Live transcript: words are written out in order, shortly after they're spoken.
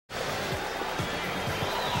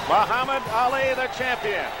Muhammad Ali, the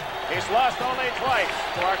champion. He's lost only twice,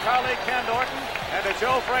 to our colleague Ken Norton and to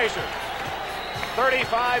Joe Frazier.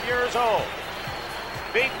 35 years old.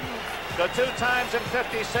 Beaten the 2 times in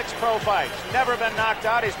 56 pro fights. Never been knocked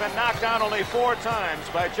out. He's been knocked down only 4 times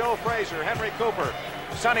by Joe Frazier, Henry Cooper,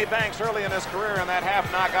 Sonny Banks early in his career in that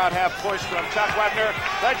half knockout, half push from Chuck Webner.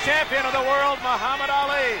 The champion of the world, Muhammad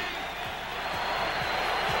Ali.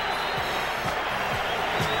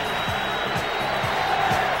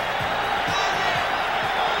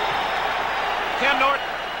 Ken Norton,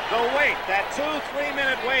 the wait, that 2-3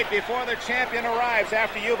 minute wait before the champion arrives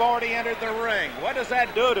after you've already entered the ring. What does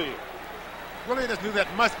that do to you? Really, it doesn't do that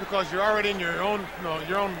much because you're already in your own,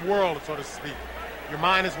 your own world, so to speak. Your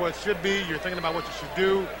mind is what it should be. You're thinking about what you should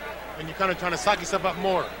do, and you're kind of trying to psych yourself up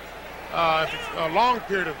more. If it's a long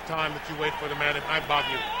period of time that you wait for the man, it might bother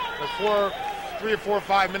you. But 3 or 4 or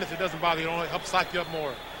 5 minutes, it doesn't bother you. It only helps psych you up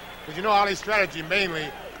more. Because you know Ali's strategy mainly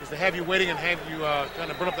is to have you waiting and have you trying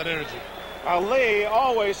to burn up that energy. Ali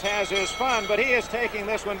always has his fun, but he is taking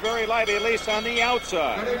this one very lightly, at least on the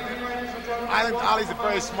outside. I think Ali's a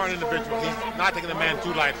very smart individual. He's not taking the man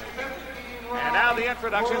too lightly. And now the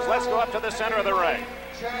introductions. Let's go up to the center of the ring.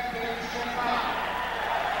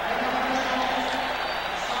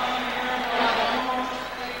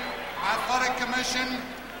 Athletic Commission,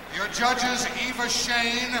 your judges Eva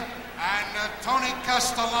Shane and Tony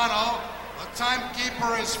Castellano. The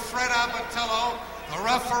timekeeper is Fred Abatello. The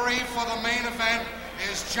referee for the main event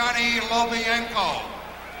is Johnny Lobienko.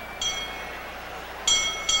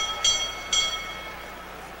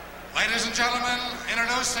 Ladies and gentlemen,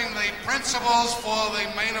 introducing the principals for the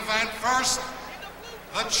main event. First,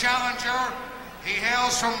 the challenger. He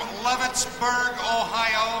hails from Leavittsburg,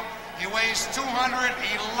 Ohio. He weighs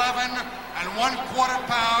 211 1/4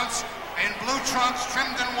 pounds in blue trunks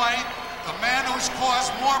trimmed in white. The man who's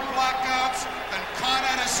caused more blackouts than Con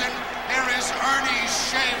Edison. Here is Earnie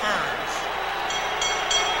Shavers.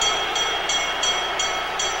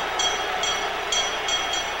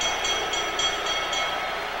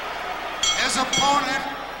 His opponent,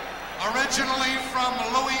 originally from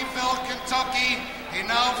Louisville, Kentucky, he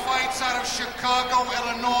now fights out of Chicago,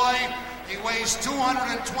 Illinois. He weighs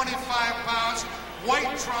 225 pounds,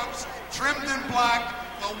 white trunks, trimmed in black,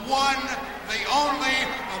 the one, the only,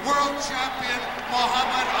 the world champion,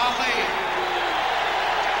 Muhammad Ali.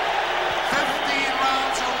 15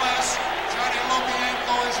 rounds or less. Johnny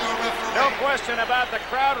Lobienko is your referee. No question about the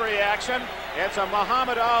crowd reaction. It's a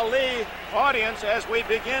Muhammad Ali audience as we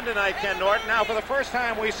begin tonight, Ken Norton. Now, for the first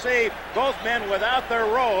time, we see both men without their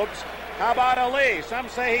robes. How about Ali? Some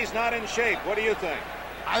say he's not in shape. What do you think?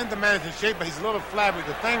 I think the man is in shape, but he's a little flabby.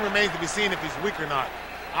 The thing remains to be seen if he's weak or not.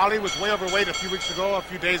 Ali was way overweight a few weeks ago, a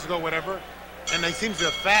few days ago, whatever, and he seems to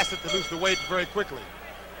have fasted to lose the weight very quickly.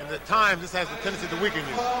 And at times, this has the tendency to weaken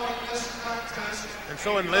you. And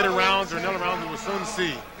so in later rounds or in other rounds, we will soon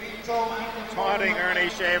see. Taunting Earnie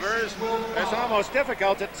Shavers. It's almost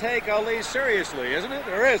difficult to take Ali seriously, isn't it?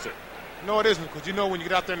 Or is it? No, it isn't, because you know when you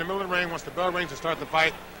get out there in the middle of the ring, once the bell rings to start the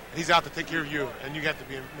fight, he's out to take care of you. And you have to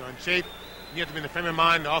be in shape. You have to be in the frame of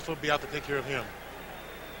mind to also be out to take care of him.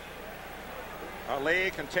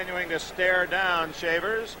 Ali continuing to stare down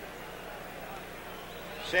Shavers.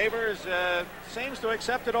 Shavers seems to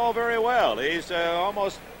accept it all very well. He's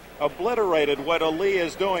almost obliterated what Ali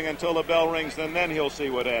is doing until the bell rings, and then he'll see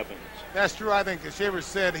what happens. That's true. I think, as Shavers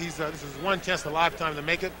said, this is one chance in a lifetime to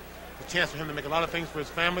make it. It's a chance for him to make a lot of things for his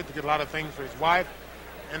family, to get a lot of things for his wife.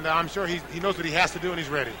 And I'm sure he knows what he has to do, and he's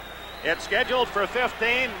ready. It's scheduled for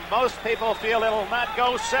 15. Most people feel it'll not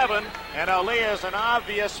go 7, and Ali is an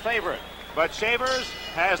obvious favorite. But Shavers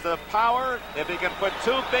has the power, if he can put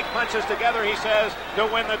 2 big punches together, he says, to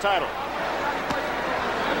win the title.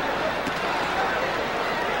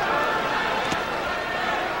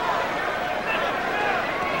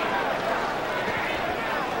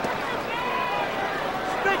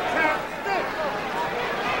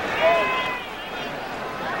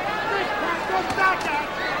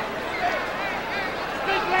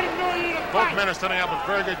 Both men are starting out with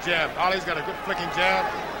very good jab. Ali's got a good flicking jab.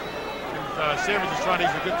 Shavers is trying to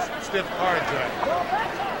use a good stiff hard jab.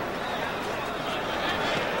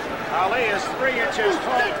 Ali is 3 inches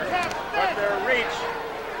taller, but their reach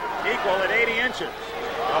equal at 80 inches.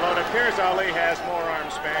 Although it appears Ali has more arm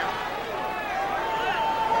span.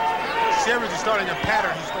 Shavers is starting a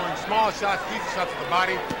pattern. He's throwing small shots, easy shots at the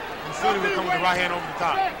body, and soon he will come with the right hand over the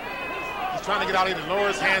top. He's trying to get Ali to lower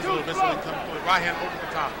his hands a little bit so he comes with the right hand over the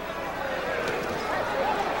top.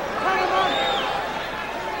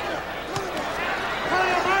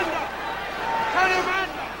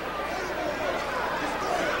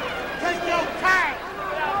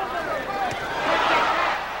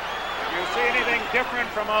 different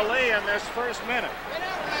from Ali in this first minute?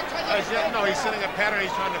 No, he's setting a pattern.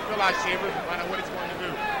 He's trying to fill out Shavers and find out what he's going to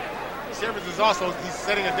do. Shavers is also, he's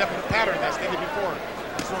setting a definite pattern that I stated before.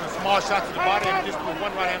 He's throwing small shots to the body and just put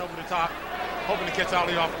one right hand over the top, hoping to catch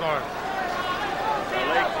Ali off guard.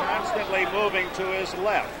 Ali constantly moving to his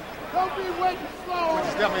left. Which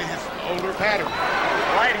is definitely his older pattern.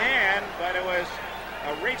 Right hand, but it was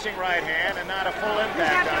a reaching right hand and not a full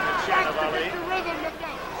impact on the chin of Ali.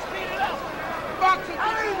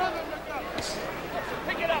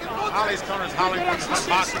 Ali's corners howling from the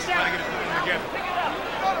boxing, trying to get his moving together.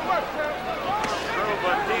 Drew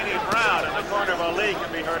Bundini Brown in the corner of Ali can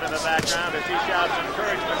be heard in the background as he shouts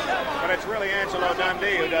encouragement, but it's really Angelo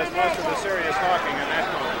Dundee who does most of the serious talking in that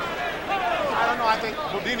corner. I don't know, I think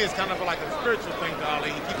Bundini is kind of like a spiritual thing to Ali.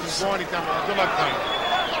 He keeps him going, he's kind of a good luck thing.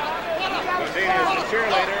 Bundini is the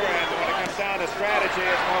cheerleader, and when it comes down to strategy,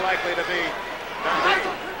 it's more likely to be Dundee.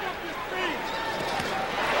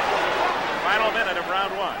 Final minute of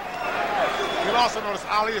round one. You'll also notice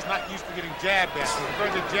Ali is not used to getting jabbed at. He's a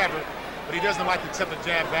very good jabber, but he doesn't like to accept a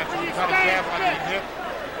jab back. So he'll try to jab like getting hit.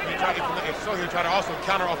 If so, he'll try to also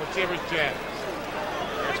counter off a Shavers' jab.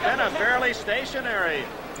 It's been a fairly stationary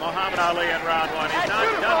Muhammad Ali in round one. He's not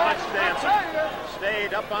done much dancing.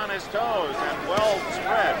 Stayed up on his toes and well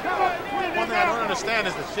spread. One thing I don't understand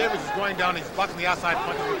is that Shavers is going down, he's blocking the outside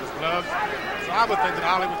punches with his gloves. So I would think that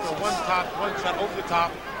Ali would throw one shot over the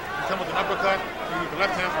top, and come with an uppercut, and use the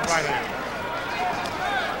left hand or right hand.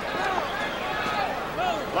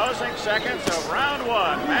 Closing seconds of round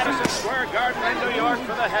one. Madison Square Garden in New York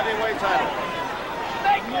for the heavyweight title.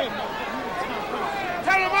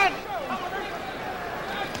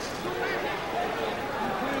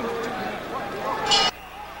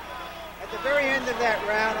 At the very end of that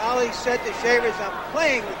round, Ali said to Shavers, "I'm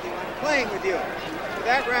playing with you, I'm playing with you." For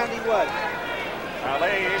that round he was.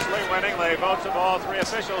 Ali easily winning the votes of all three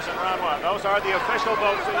officials in round one. Those are the official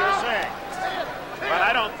votes that you're seeing. But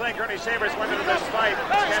I don't think Earnie Shavers went into this fight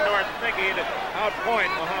Ken Norton thinking he'd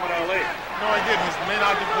outpoint Muhammad Ali. No, he didn't. His main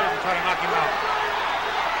object was to try to knock him out.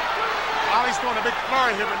 Ali's throwing a big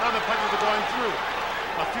flurry here, but none of the punches are going through.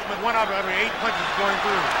 One out of every 8 punches is going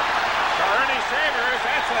through. For Earnie Shavers,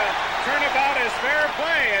 that's a turnabout is fair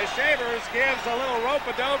play as Shavers gives a little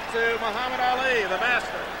rope-a-dope to Muhammad Ali, the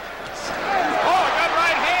master. Oh, a good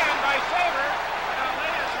right hand by Shavers. And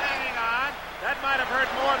Ali is hanging on. That might have hurt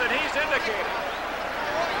more than he's indicated.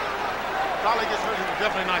 Ali gets hurt, he's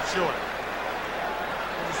definitely not short.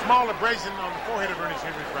 There's a small abrasion on the forehead of Earnie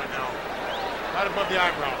Shavers right now, right above the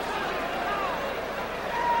eyebrows.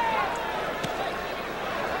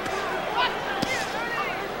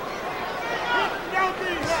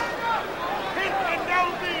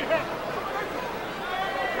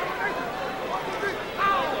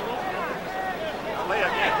 Ali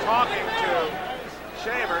again talking to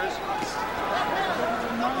Shavers.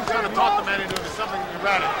 He's trying to talk the man into something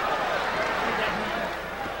erratic.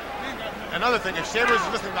 Another thing, if Shavers is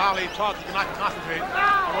listening to Ali talk, he cannot concentrate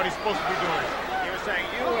on what he's supposed to be doing. He was saying,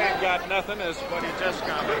 "You ain't got nothing," is what he just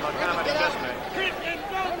commented, the comment he just made.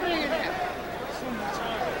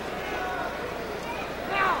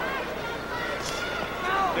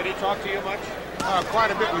 Did he talk to you much?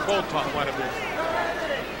 Quite a bit. We both talk quite a bit.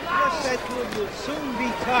 Just said to him, "You'll soon be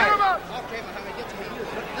tired." Okay, Muhammad, get to me.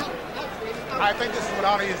 I think this is what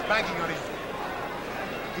Ali is banking on.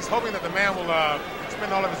 He's hoping that the man will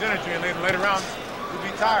expend all of his energy and later rounds he'll be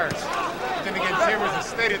tired. But then again, Shavers has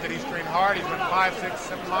stated that he's trained hard. He's run 5, 6,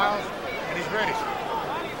 7 miles, and he's ready.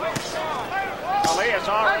 Ali has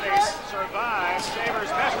already survived Shavers'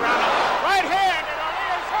 best round. Right hand, and Ali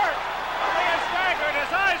is hurt. Ali is staggered.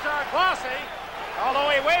 His eyes are glossy. Although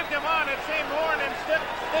he waved him on, it seemed more an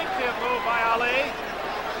instinctive move by Ali.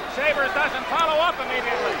 Shavers doesn't follow up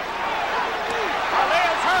immediately. Ali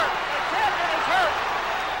is hurt. The champion is hurt.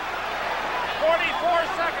 44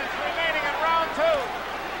 seconds remaining in round two.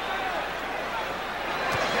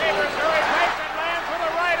 Shavers very patient, lands with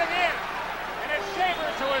a right again. And it's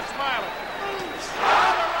Shavers who is smiling.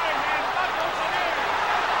 Another right hand buckles it in.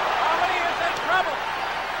 Ali is in trouble.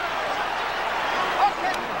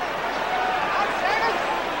 Okay.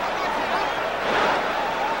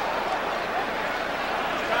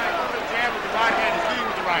 He's trying to put the jab with the right hand. He's leading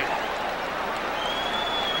with the right.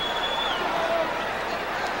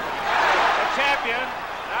 Champion,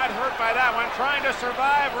 not hurt by that one, trying to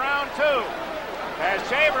survive round two. As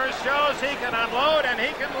Shavers shows he can unload and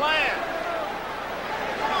he can land.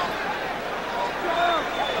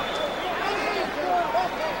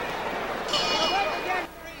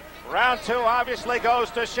 Round two obviously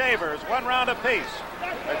goes to Shavers, 1 round apiece.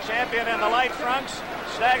 The champion in the light trunks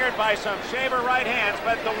staggered by some Shaver right hands,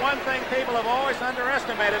 but the one thing people have always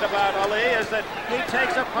underestimated about Ali is that he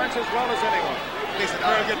takes a punch as well as anyone. He's a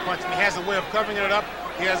very good punch, and he has a way of covering it up.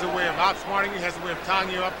 He has a way of outsmarting you. He has a way of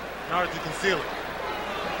tying you up in order to conceal it.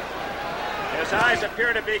 His eyes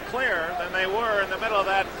appear to be clearer than they were in the middle of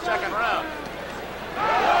that second round.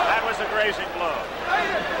 That was a grazing blow.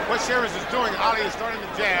 What Shavers is doing, Ali is starting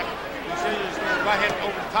the jab. Shavers is going right hand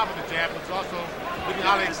over the top of the jab, but it's also making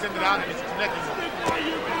Ali extend it out and it's connecting with it.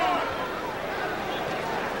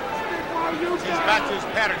 He's back to his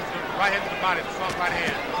pattern. He's going right hand to the body, the soft right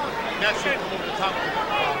hand. Naturally come over the top of the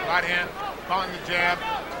right hand, following the jab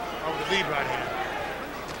over the lead right hand.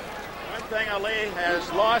 One thing Ali has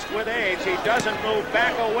lost with age, he doesn't move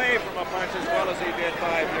back away from a punch as well as he did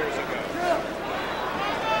 5 years ago.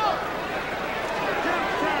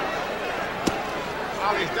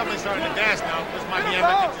 Ali is definitely starting to dance now. This might be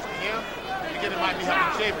advantageous to him. Again, it might be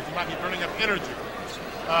helping Shavers. He might be burning up energy.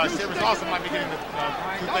 Shavers also might be getting the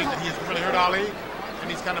two things that he has really hurt Ali, and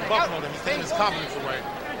he's kind of buckling him. He's taking his confidence away.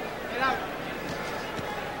 Get out.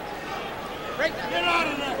 Get out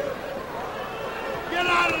of there. Get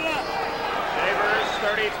out of there. Shavers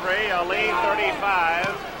 33, Ali 35.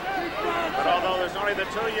 But although there's only the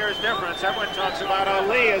 2 years difference, everyone talks about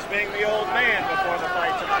Ali as being the old man before the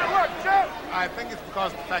fight tonight. I think it's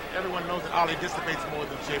because of the fact that everyone knows that Ali dissipates more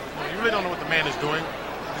than Shavers. You really don't know what the man is doing.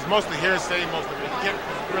 It's mostly hearsay, most of it. You can't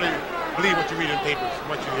really believe what you read in papers,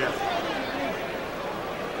 what you hear.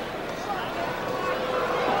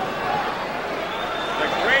 The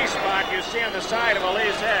gray spot you see on the side of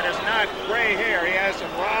Ali's head is not gray hair. He has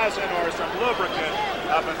some rosin or some lubricant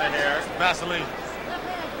up in the hair. Vaseline.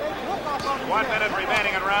 1 minute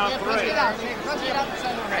remaining in round 3. Let's get out and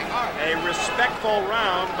send the ring. All right. A respectful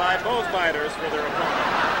round by both fighters for their opponent.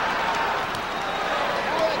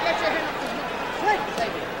 Get your hand up.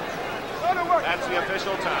 That's the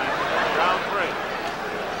official time. Round 3.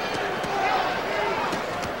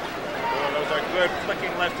 Oh, those are good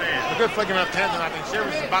flicking left hands. A good flicking left hand, and I think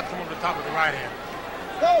Shavers is about to come over the top of the right hand.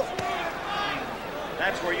 Go.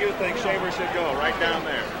 That's where you think Shavers should go, right down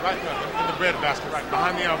there. Right in the bread basket, right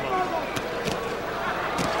behind the elbow.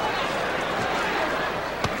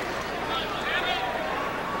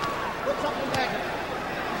 Put something back.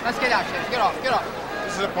 Let's get out, Shavers. Get off. Get off.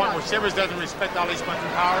 This is a point where Shavers doesn't respect Ali's punching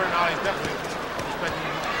power, and Ali's definitely respecting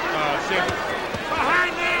Shavers.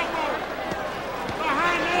 Behind the elbow.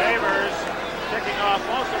 Behind the elbow. Shavers picking off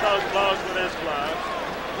most of those blows with his gloves.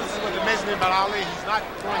 This is what's amazing about Ali. He's not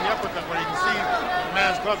throwing the uppercut where you can see the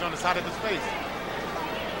man's gloves on the side of his face.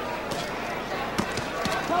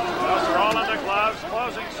 Those are all in the gloves.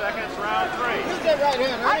 Closing seconds, round 3. Use that right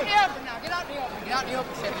hand, Earnie. Out in the open now. Get out in the open. Get out in the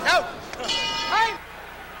open, Shavers. Out. Hey.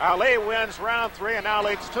 Ali wins round 3 and now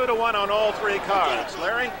leads 2-1 on all 3 cards.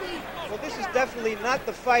 Larry? Well, this is definitely not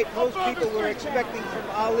the fight most people were expecting from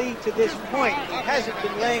Ali to this point. He hasn't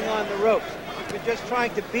been laying on the ropes. He's been just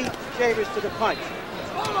trying to beat Shavers to the punch.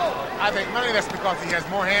 I think mainly that's because he has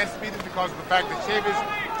more hand speed and because of the fact that Shavers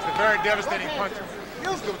is a very devastating puncher.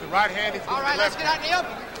 He's good with the right hand, he's good All with right, the let's left get out hand.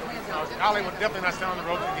 in the open. Ali would definitely not stand on the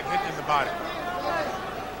ropes and get hit in the body.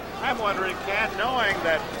 I'm wondering, Ken, knowing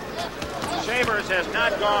that Shavers has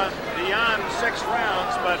not gone beyond 6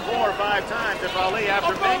 rounds, but 4 or 5 times, if Ali,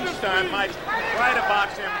 after being stunned, might try to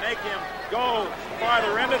box him, make him go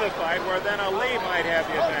farther into the fight, where then Ali might have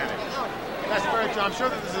the advantage. That's very true. I'm sure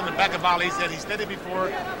that this is in the back of Ali. He said he stated before,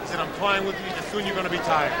 he said, I'm toying with you, and soon you're going to be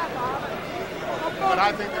tired. But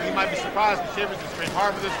I think that he might be surprised that Shavers has trained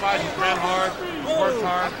hard for this fight. He's ran hard, he's worked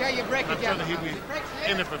hard. Okay, you break I'm it sure down. that he'll be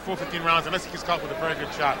in there for full 15 rounds unless he gets caught with a very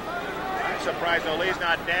good shot. I'm surprised Ali's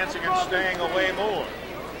not dancing and staying away more.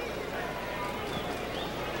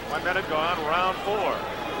 1 minute gone, round 4.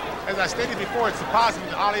 As I stated before, it's surprising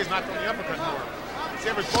that Ali is not throwing the uppercut more.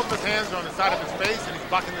 Shavers, both of his hands are on the side of his face, and he's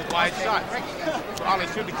blocking his wide shots. So Ali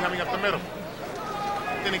should be coming up the middle.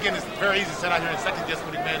 Then again, it's very easy to sit out here and second guess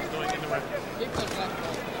what the man's doing in the ring.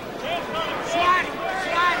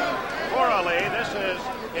 For Ali, this is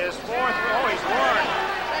his he's won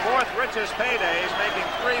 4th richest payday. He's making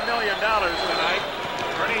 $3 million tonight.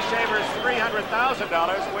 Earnie Shavers $300,000,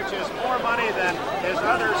 which is more money than his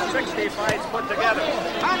other 60 fights put together.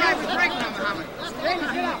 How much is break now, Muhammad?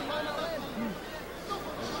 Get out.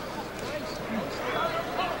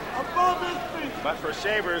 But for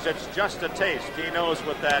Shavers, it's just a taste. He knows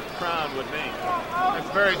what that crown would mean.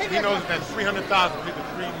 He knows that 300,000 will be the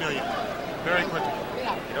 3 million. Very quickly.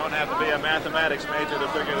 You don't have to be a mathematics major to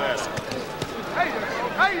figure that out.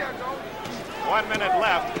 1 minute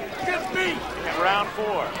left in round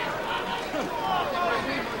 4.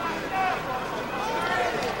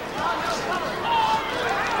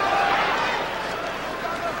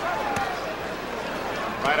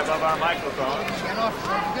 above our microphone. Get off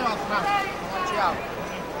now. I want you out.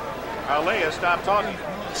 Ali has stopped talking. He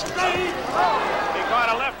caught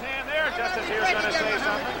a left hand there just as he was going to say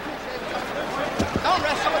something. Don't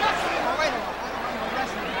wrestle with us. Oh, wait a minute. I'm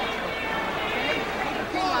wrestling.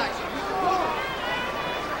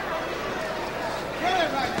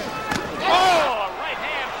 Oh, a right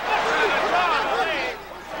hand slip to the jaw of Ali.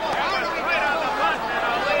 That was right on the button, and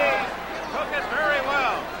Ali took it very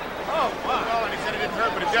well. Oh, wow. Well, and he said it didn't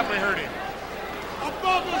hurt, but it definitely hurt him.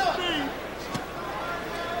 Above his feet.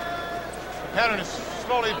 The pattern is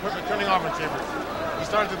slowly turning off on Shavers. He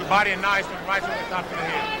started to the body, and now he's going right to the top of the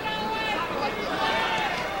head.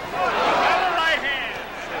 Another right hand.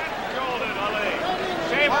 Jolted Ali.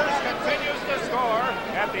 Shavers continues to score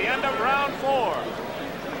at the end of round 4.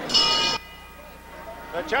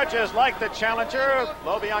 The judges like the challenger.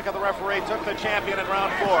 Lobianca, the referee, took the champion in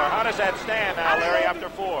round 4. How does that stand now, Larry, after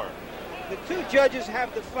 4? The two judges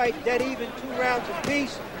have the fight dead even, 2 rounds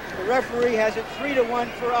apiece. The referee has it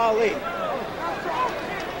 3-1 for Ali.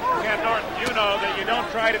 Ken Norton, you know that you don't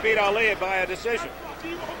try to beat Ali by a decision.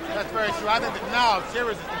 That's very true. I think that now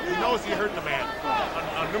Shavers, he knows he hurt the man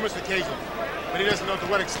on numerous occasions, but he doesn't know to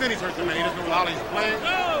what extent he's hurt the man. He doesn't know what Ali's playing,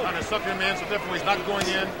 trying to suck him in, so therefore he's not going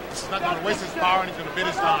in, he's not going to waste his power, and he's going to bid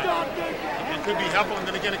his time. It could be helpful, and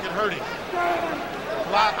then again it could hurt him.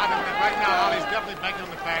 Well, I think that right now Ali's definitely banking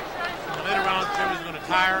on the fact that in the later rounds Shavers is going to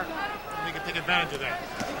tire, and he can take advantage of that.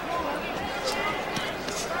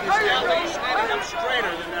 Is Ali standing up straighter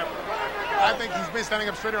than ever? I think he's been standing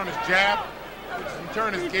up straighter on his jab, which in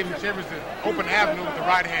turn has given Shavers the open avenue with the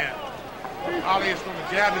right hand. Ali is throwing the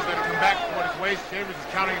jab, he's letting it come back toward his waist. Shavers is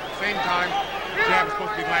counting at the same time the jab is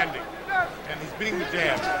supposed to be landing. And he's beating the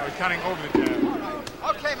jab, or he's counting over the jab.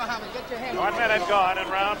 Okay, Muhammad, get your hand. 1 minute gone in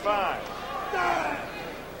round 5.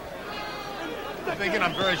 I think, again,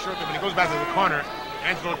 I'm very sure that when he goes back to the corner,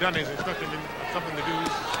 Angelo Dunne is instructing him something to do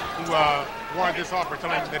to ward this off or tell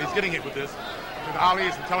him that he's getting hit with this. Because Ali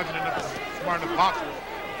is intelligent enough and smart enough boxer to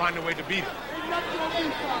find a way to beat him.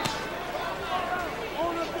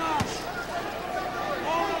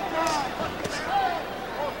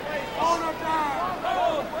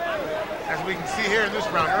 As we can see here in this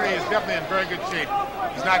round, Earnie is definitely in very good shape.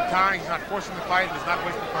 He's not tiring, he's not forcing the fight, he's not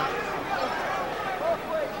wasting punches.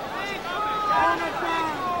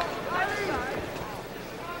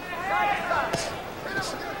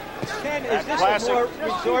 Ken, is this a more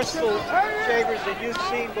resourceful Shavers than you've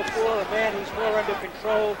seen before? A man who's more under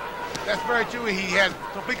control? That's very true. He has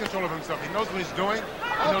complete control of himself. He knows what he's doing.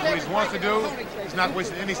 He knows what he wants to do. He's not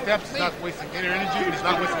wasting any steps. He's not wasting any energy. And he's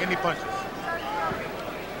not wasting any punches.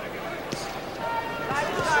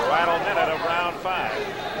 Final minute of round 5.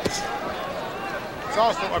 It's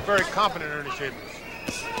also a very confident Earnie Shavers.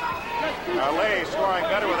 Ali scoring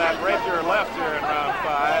better with that rapier left here in round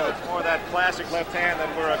 5. It's more that classic left hand that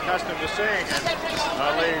we're accustomed to seeing in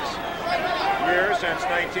Ali's years since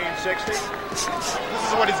 1960. This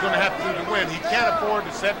is what he's going to have to do to win. He can't afford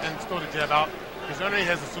to set and throw the jab out because Earnie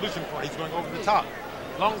has a solution for it. He's going over the top.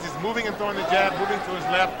 As long as he's moving and throwing the jab, moving to his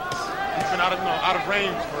left, he's been out of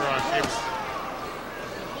range for Shavers.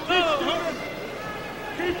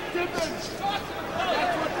 Keep tipping.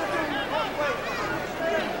 That's what they're doing.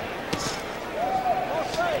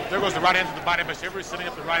 There goes the right hand to the body by Shavers, setting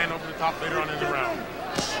up the right hand over the top later on in the round.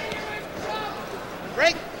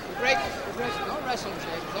 Break. Don't wrestle,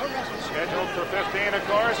 Shavers. Don't wrestle. Scheduled for 15, of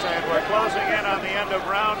course, and we're closing in on the end of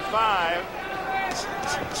round 5.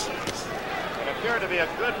 It appeared to be a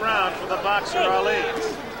good round for the boxer Ali.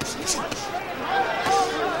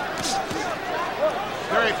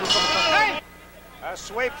 A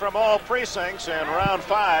sweep from all precincts in round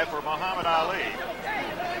 5 for Muhammad Ali.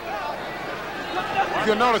 If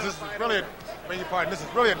you'll notice, this is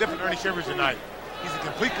really a different Earnie Shavers tonight. He's in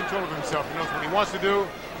complete control of himself. He knows what he wants to do.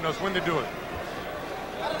 He knows when to do it.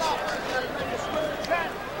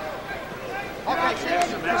 Some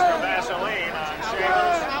extra Vaseline on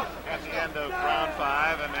Shavers at the end of round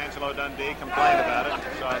 5, and Angelo Dundee complained about it.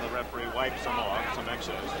 Saw the referee wipe some off, some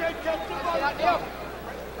excess.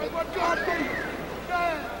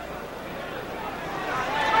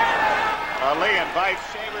 Ali invites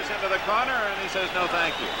Shavers into the corner, and he says, no,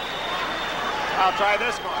 thank you. I'll try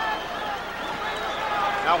this corner.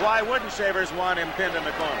 Now, why wouldn't Shavers want him pinned in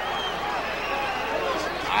the corner?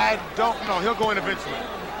 I don't know. He'll go in eventually.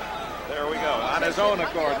 There we go. On his own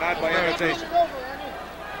accord, not by invitation.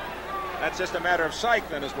 That's just a matter of psych,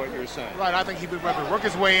 then, is what you're saying. Right. I think he would rather work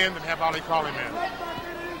his way in than have Ali call him in.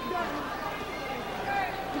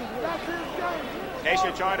 In case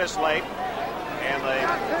you joined us late, In the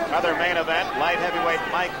other main event, light heavyweight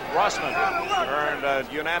Mike Rossman earned a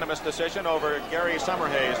unanimous decision over Gary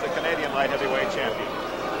Summerhays, the Canadian light heavyweight champion.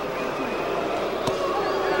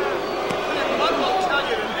 What will tell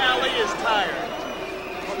you that Ali is tired?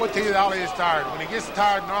 I will tell you that Ali is tired. When he gets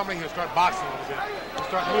tired, normally he'll start boxing a little bit. He'll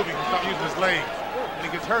start moving. He'll start using his legs. When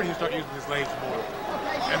he gets hurt, he'll start using his legs more.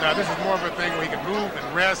 And this is more of a thing where he can move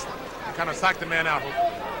and rest and kind of psych the man out.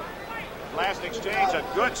 Last exchange, a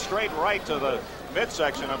good straight right to the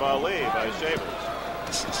midsection of Ali by Shavers.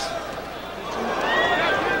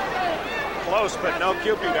 Close, but no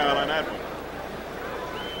Cupid down on that one.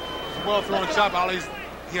 It's a well-thrown chop.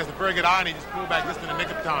 He has a very good eye, and he just pulled back just in the nick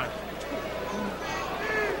of time.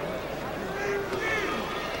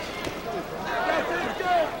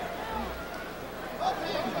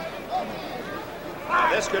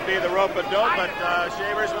 This could be the rope-a-dope, but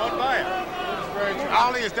Shavers won't buy it.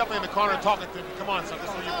 Ali is definitely in the corner talking to him. Come on, son,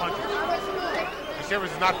 let's throw your punches. And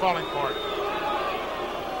Shavers is not falling for it.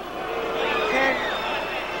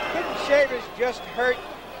 Couldn't Shavers just hurt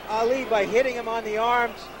Ali by hitting him on the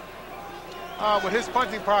arms? With his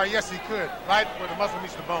punching power, yes, he could. Right where the muscle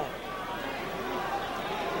meets the bone.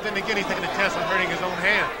 But then again, he's taking a chance on hurting his own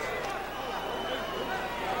hands.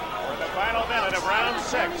 For the final minute of round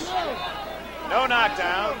 6. No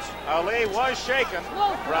knockdowns. Ali was shaken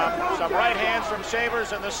from some right hands from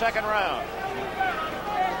Shavers in the second round.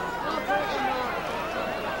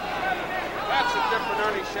 That's a different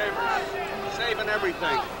Earnie Shavers. Saving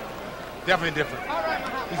everything. Definitely different.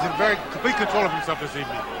 He's in very complete control of himself this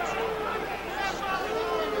evening.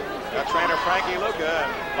 Got trainer Frankie Luca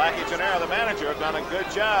and Blackie Gennaro, the manager, have done a good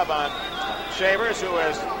job on Shavers, who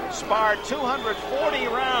has sparred 240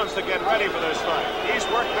 rounds to get ready for this fight. He's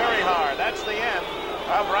worked very hard. That's the end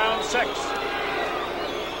of round 6.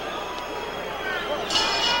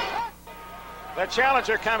 The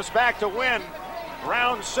challenger comes back to win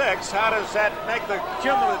round 6. How does that make the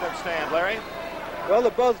cumulative stand, Larry? Well,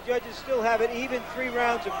 the both judges still have it even, 3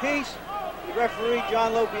 rounds apiece. The referee,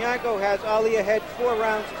 John Lobianco, has Ali ahead 4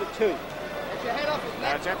 rounds to 2.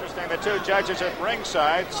 That's interesting. The two judges at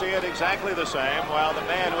ringside see it exactly the same, while the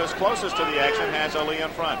man who is closest to the action has Ali in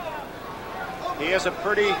front. He is a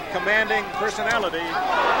pretty commanding personality.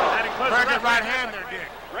 That includes Very good right hand there, Dick.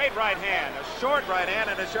 Great right hand, a short right hand,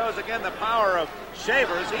 and it shows again the power of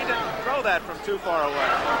Shavers. He didn't throw that from too far away.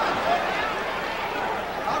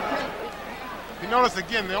 You notice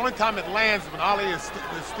again, the only time it lands is when Ali is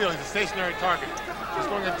still. He's a stationary target. He's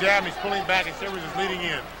throwing a jab, and he's pulling back, and Shavers is leading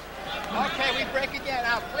in. Okay, we break again.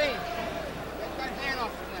 Out clean. Get that hand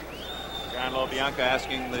off the neck. John Lobianco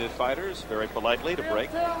asking the fighters very politely to break.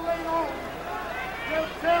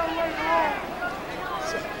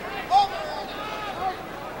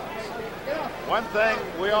 One thing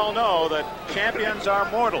we all know, that champions are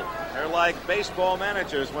mortal. They're like baseball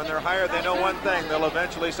managers. When they're hired, they know one thing: they'll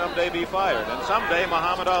eventually someday be fired. And someday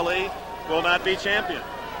Muhammad Ali will not be champion.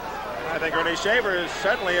 I think Earnie Shavers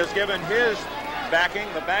certainly has given his backing,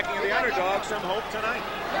 the backing of the underdog, some hope tonight.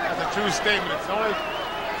 That's a true statement.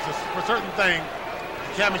 For a certain thing,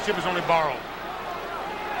 the championship is only borrowed.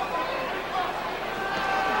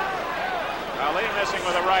 Ali missing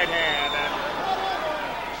with a right hand, and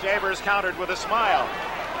Shavers countered with a smile.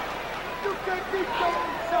 You can keep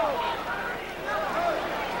going, so.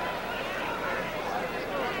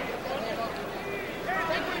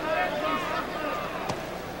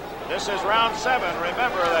 This is round 7.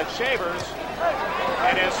 Remember that Shavers,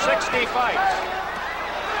 in his 60 fights,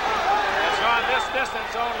 has gone this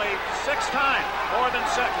distance only 6 times, more than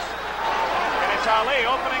 6. And it's Ali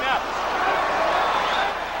opening up.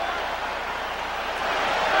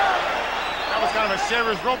 That was kind of a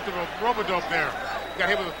Shavers rope-a-dope there. He got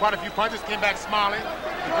hit with quite a few punches, came back smiling.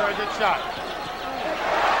 A very good shot.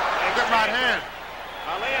 A good right hand.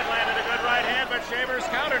 Ali had landed a good right hand, but Shavers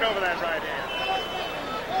countered over that right hand.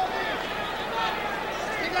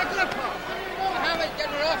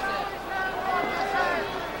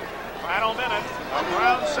 Final minute of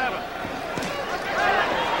round 7.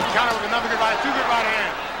 Counter with another good right, 2 good right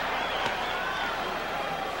hands.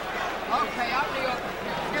 Okay, out in the open.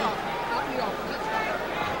 Get off. Out in the open. Let's go.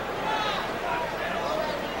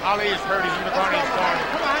 Ali is hurt. He's in the corner. He's corner.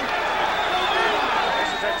 Come on. This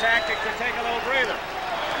is a tactic to take a little breather.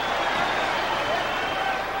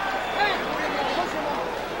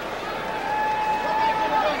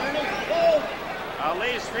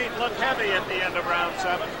 Ali's feet look heavy at the end of round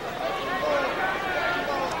 7.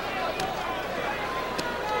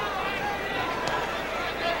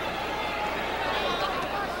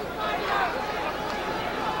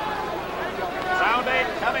 Round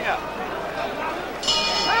 8 coming up.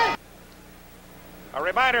 A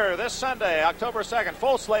Reminder, this Sunday, October 2nd,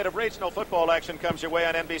 full slate of regional football action comes your way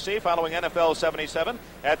on NBC following NFL 77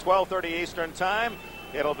 at 12:30 Eastern Time.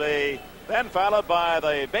 It'll be then followed by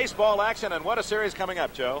the baseball action, and what a series coming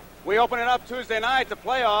up, Joe. We open it up Tuesday night, the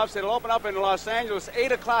playoffs. It'll open up in Los Angeles,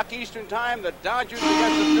 8 o'clock Eastern Time. The Dodgers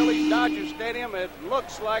against the Phillies, Dodger Stadium. It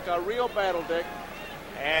looks like a real battle, Dick.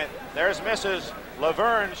 And there's Mrs.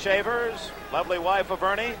 Laverne Shavers, lovely wife of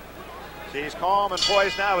Ernie. She's calm and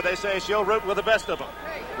poised now, but they say she'll root with the best of them.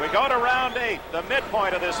 We go to round 8, the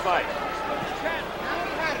midpoint of this fight.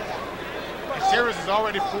 Shavers has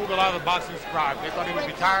already fooled a lot of the boxing scribes. They thought he would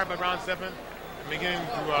be tired by round 7 and beginning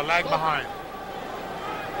to lag behind.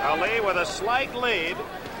 Ali with a slight lead.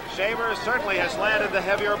 Shavers certainly has landed the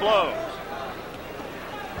heavier blows.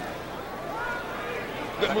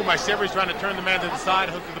 Good move by Shavers, trying to turn the man to the side,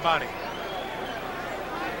 hook to the body.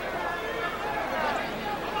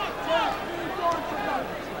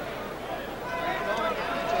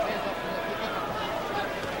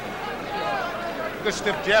 Good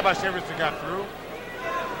stiff jab by Shavers that got through.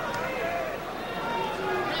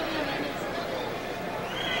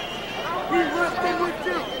 He's wrestling with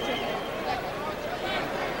you.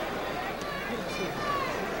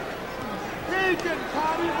 Vegan,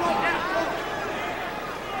 Tommy, look out.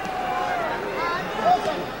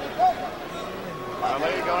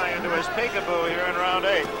 Ali going into his peekaboo here in round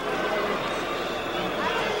 8.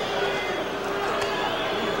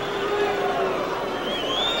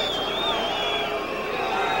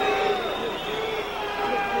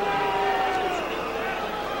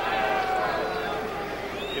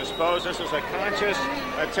 Suppose this is a conscious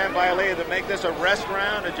attempt by Ali to make this a rest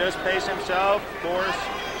round to just pace himself, force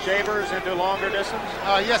Shavers into longer distance?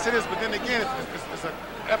 Yes, it is, but then again, it's an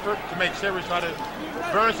effort to make Shavers try to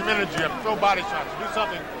burn some energy up, throw body shots, do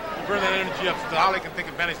something to burn that energy up so that Ali can take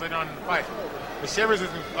advantage later on in the fight. But Shavers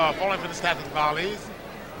isn't falling for the tactics of Ali's,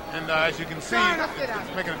 and as you can see,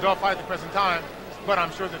 it's making a dog fight at the present time, but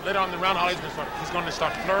I'm sure that later on in the round, Ali's going to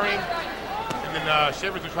start flurrying. And then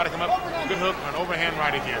Shavers will try to come up with a good hook on overhand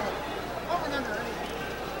right again.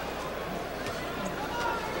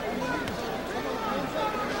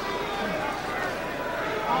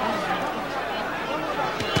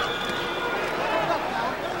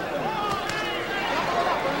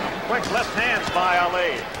 Quick left hands by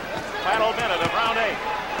Ali. Final minute of round 8.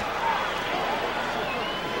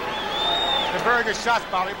 They're very good shots,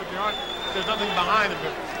 Bali, but there's nothing behind them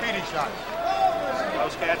but speedy shots.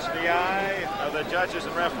 Those catch the eye of the judges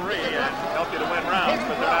and referee and help you to win rounds,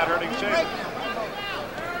 but they're not hurting Shavers.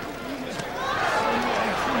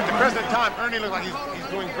 At the present time, Ernie looks like he's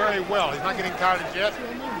doing very well. He's not getting tired as yet. He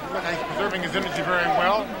looks like he's preserving his energy very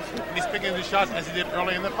well, and he's picking his shots as he did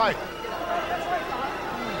early in the fight.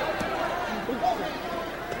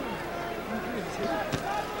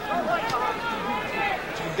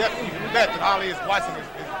 But you can bet that Ali is watching his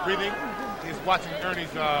breathing. He's watching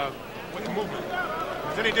Ernie's movement.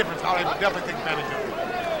 If there's any difference, Ali will definitely take advantage of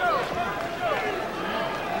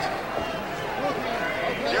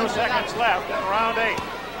it. 2 seconds left in round 8.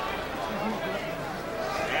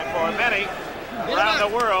 And for many around the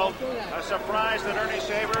world, a surprise that Ernie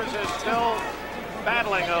Shavers is still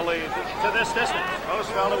battling Ali to this distance.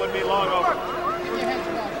 Most felt it would be long over.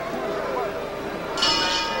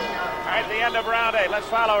 All right, the end of round 8. Let's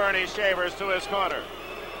follow Ernie Shavers to his corner.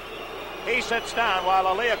 He sits down while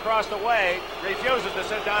Ali across the way refuses to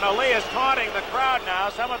sit down. Ali is taunting the crowd now,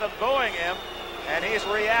 some of them booing him, and he's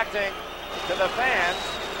reacting to the fans.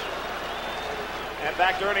 And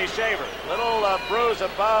back to Ernie Shavers. Little bruise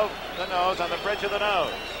above the nose, on the bridge of the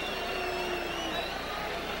nose.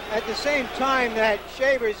 At the same time that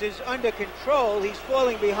Shavers is under control, he's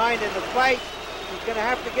falling behind in the fight. He's going to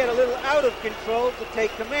have to get a little out of control to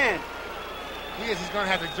take command. He's going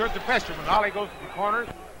to have to exert the pressure. When Ali goes to the corners,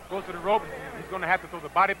 goes to the rope, he's going to have to throw the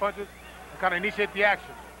body punches and kind of initiate the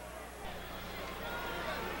action.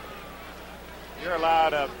 You're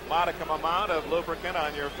allowed a modicum amount of lubricant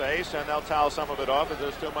on your face, and they'll towel some of it off. If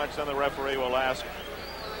there's too much, then the referee will ask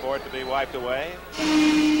for it to be wiped away.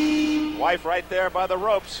 Wife right there by the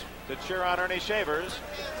ropes to cheer on Ernie Shavers.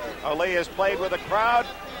 Ali has played with the crowd.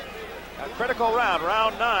 A critical round,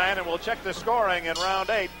 round 9, and we'll check the scoring in round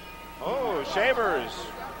 8. Oh, Shavers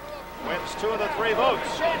wins 2 of the 3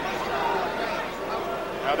 votes.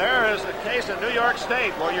 Now there is the case in New York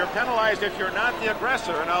State where you're penalized if you're not the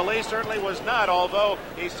aggressor, and Ali certainly was not, although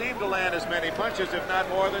he seemed to land as many punches, if not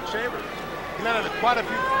more, than Shavers. He landed quite a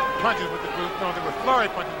few punches with they were flurry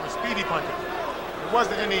punches, they were speedy punches. There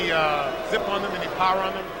wasn't any zip on them, any power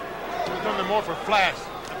on them. He was doing them more for flash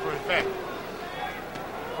than for effect.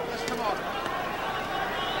 Come on.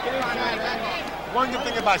 one good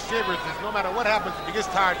thing about Shavers is no matter what happens, if he gets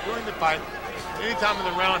tired during the fight, any time in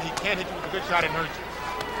the round, he can't hit you with a good shot and hurt you.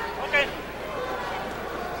 Okay.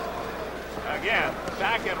 Again,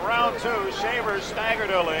 back in round 2, Shavers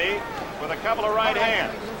staggered Ali with a couple of right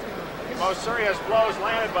hands. The most serious blows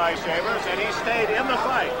landed by Shavers, and he stayed in the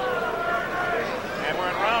fight. And we're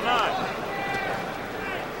in round 9.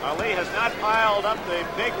 Ali has not piled up the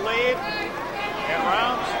big lead in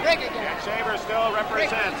rounds, and Shavers still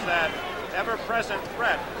represents that ever-present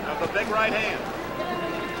threat of the big right hand.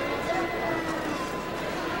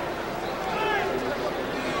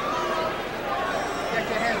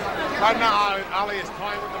 Right now, Ali is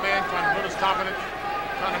toying with the man, trying to build his confidence,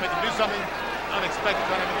 trying to make him do something unexpected,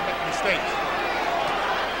 trying to make him make mistakes.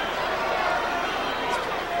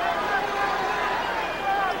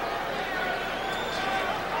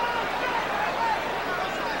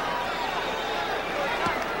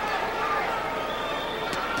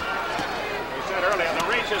 We said earlier, the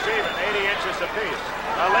reach is even, 80 inches apiece.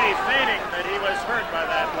 Ali feigning that he was hurt by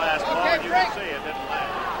that last blow, and you can see it didn't land.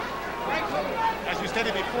 As we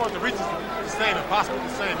stated before, the reach is the same, and possibly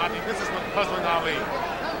the same. I think this is what's puzzling Ali.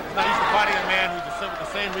 He's not used to fighting a man who's with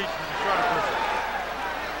the same reach as a shorter person.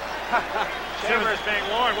 Shavers being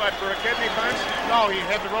warned, what, for a kidney punch? No, he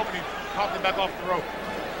had the rope and he popped it back off the rope.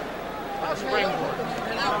 Like a springboard.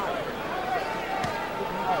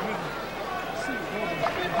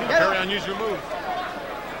 Very unusual move.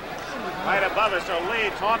 Right above us, Ali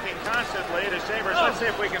talking constantly to Shavers. Let's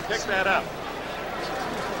see if we can pick that up.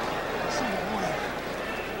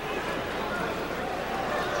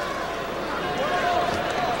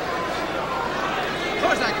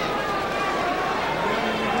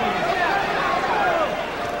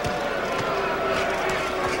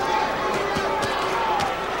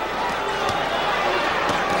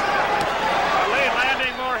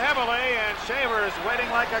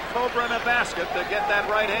 Waiting like a cobra in a basket to get that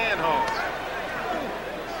right hand home.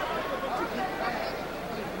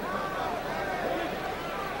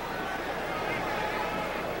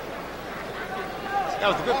 That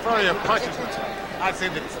was a good flurry of punches. I'd say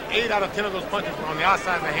that 8 out of 10 of those punches were on the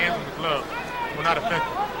outside of the hands and the glove. Were not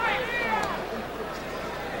effective.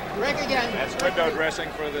 Break again. That's window dressing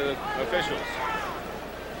for the officials.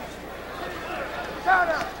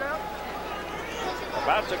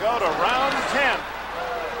 About to go to round 10.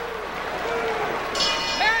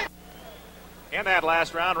 In that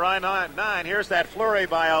last round, round 9, here's that flurry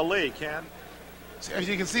by Ali, Ken. As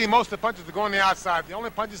you can see, most of the punches are going the outside. The only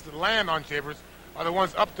punches that land on Shavers are the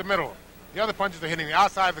ones up the middle. The other punches are hitting the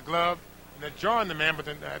outside of the glove, and they're jarring the man, but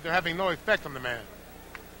they're having no effect on the man.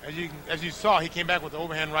 As you saw, he came back with the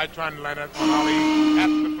overhand right, trying to land it on Ali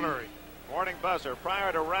after the flurry. Warning buzzer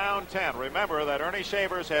prior to round 10. Remember that Ernie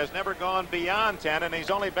Shavers has never gone beyond 10, and he's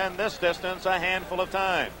only been this distance a handful of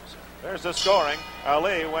times. There's the scoring.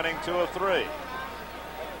 Ali winning 2 of 3.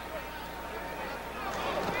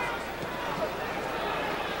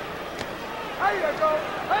 There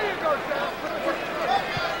you go, Sam.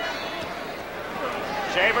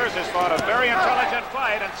 Shavers has fought a very intelligent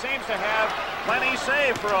fight and seems to have plenty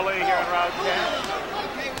saved for Ali here in round 10.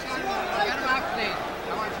 Get him out, please.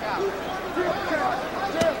 I want to stop.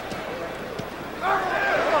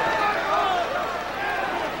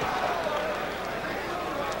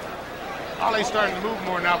 Ali's starting to move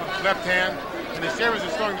more now with his left hand, and as Shavers is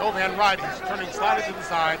throwing the overhand right, he's turning slightly to the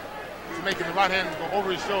side. He's making the right hand go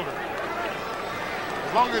over his shoulder.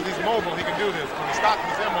 As long as he's mobile, he can do this. When he stops,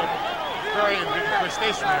 he's immobile. It's very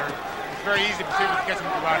stationary. It's very easy for Shavers to catch him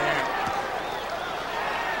with the right hand.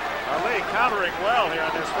 Ali countering well here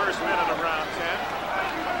in this first minute of round 10.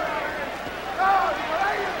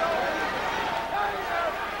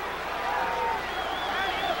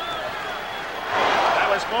 That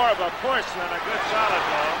was more of a push than a good solid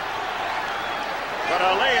blow. But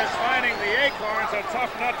Ali is finding the acorns a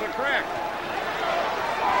tough nut to crack.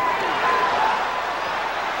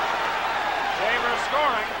 Shavers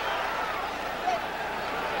scoring.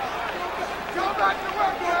 Go back to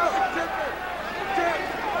work now,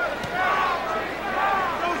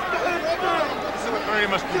 This is what Earnie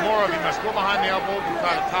must do more of. He must go behind the elbow and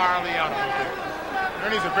try to tire Ali out a little bit.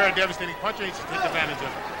 Ernie's a very devastating puncher. He should take advantage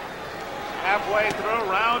of it. Halfway through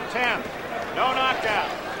round 10. No knockout.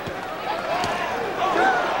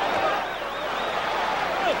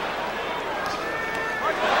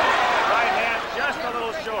 Right hand just a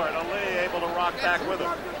little short. Ali able to rock back with him.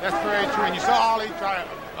 That's very true. And you saw Ali try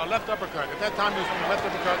a left uppercut. At that time, he was on the left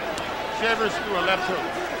uppercut. Shavers threw a left hook.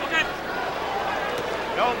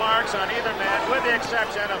 No marks on either man, with the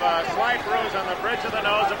exception of a slight bruise on the bridge of the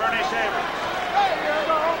nose of Ernie Shavers.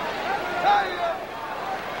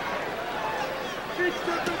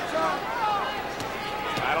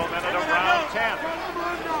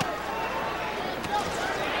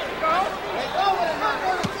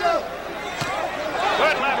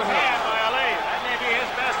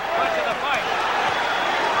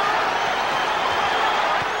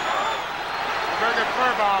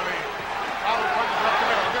 spur by Ali. Ali punches up the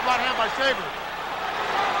middle. A good right hand by Shavers.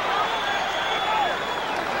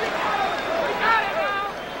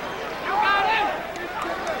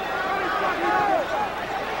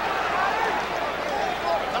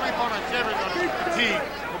 Shavers on his fatigue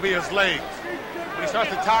will be his legs. When he starts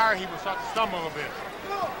to tire, he will start to stumble a bit.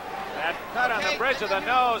 That cut on the bridge of the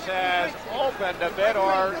nose has opened a bit,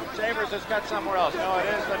 or Shavers has cut somewhere else. No, it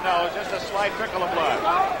is the nose, just a slight trickle of blood.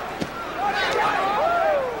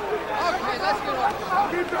 Okay, let's get off.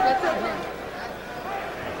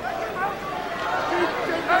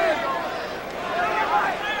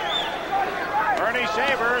 Ernie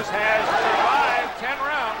Shavers has survived 10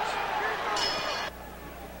 rounds.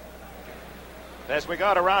 As we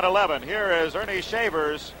go to round 11, here is Ernie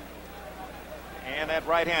Shavers and that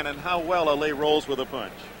right hand, and how well Ali rolls with a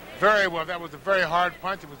punch. Very well. That was a very hard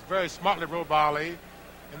punch. It was very smartly rolled by Ali.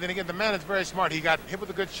 And then again, the man is very smart. He got hit with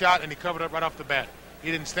a good shot, and he covered up right off the bat.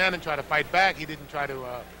 He didn't stand and try to fight back. He didn't try to move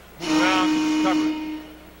around. He just covered.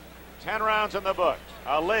 10 rounds in the book.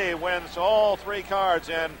 Ali wins all 3 cards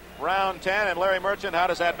in round 10. And Larry Merchant, how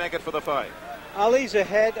does that make it for the fight? Ali's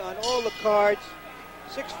ahead on all the cards.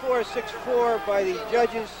 6-4, 6-4 by the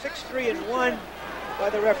judges, 6-3-1 by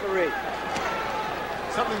the referee.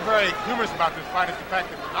 Something very humorous about this fight is the fact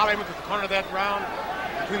that when Ali went to the corner of that round,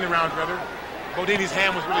 between the rounds rather, Bodini's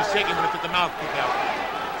hand was really shaking when it took the mouthpiece out.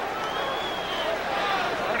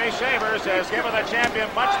 Ernie Shavers has given the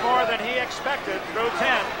champion much more than he expected through 10.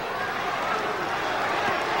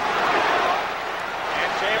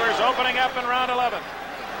 And Shavers opening up in round 11.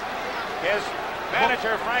 His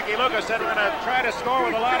manager, Frankie Lucas, said we're going to try to score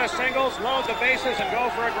with a lot of singles, load the bases, and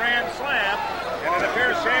go for a grand slam. And it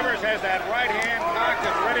appears Shavers has that right hand cocked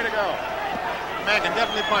and ready to go. Man can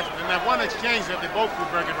definitely punch. And that one exchange that they both threw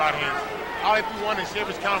very good right hands. Ali threw one and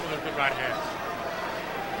Shavers countered with a good right hand.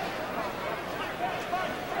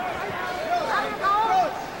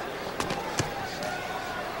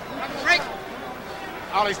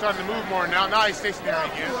 Ali's starting to move more now. Now he's stationary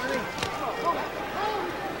again.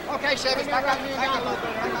 Okay, Shavers, back up a little bit.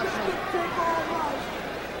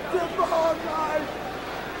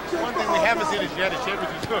 One thing we haven't seen is yet is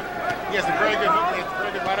Shavers' hook. He has a very good hook. He has a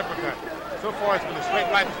very good right uppercut. So far, it's been a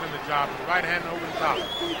straight right that's been the job. The right hand over the top.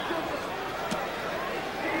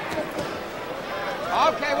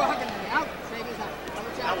 Okay, we're hugging him out. Shavers out.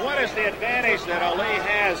 Now, what is the advantage that Ali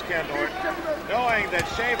has, Ken Norton, knowing that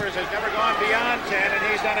Shavers has never gone beyond 10 and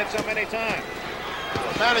he's done it so many times? The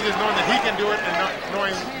advantage is knowing that he can do it and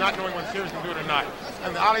not knowing when Shavers can do it or not.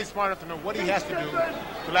 And Ali's smart enough to know what he has to do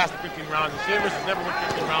to last the 15 rounds. And Shavers has never went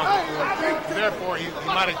 15 rounds before. So therefore, he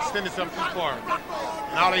might extend himself too far.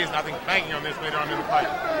 And Ali is, I think, banking on this later on in the fight.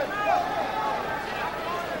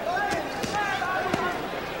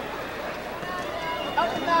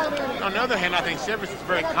 On the other hand, I think Shavers is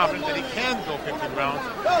very confident that he can go 15 rounds.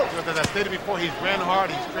 Because as I stated before, he's ran hard,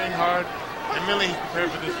 he's trained hard, and mentally he's prepared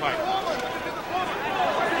for this fight.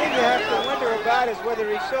 The thing you have to wonder about is whether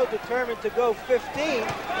he's so determined to go 15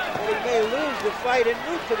 that he may lose the fight and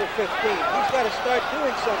move to the 15. He's got to start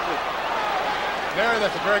doing something. Larry,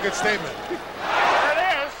 that's a very good statement. There it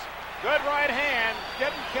is. Good right hand.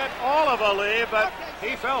 Didn't get all of Ali, but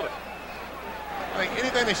he felt it. I think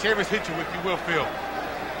anything that Shavers hits you with, you will feel.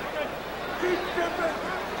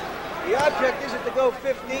 The object isn't to go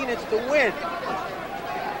 15, it's to win.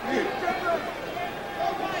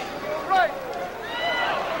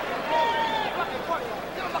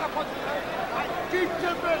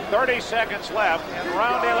 30 seconds left in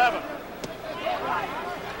round 11.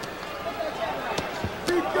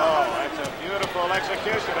 Oh, that's a beautiful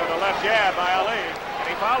execution of the left jab by Ali, and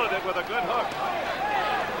he followed it with a good hook.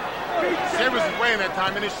 Shavers is weighing that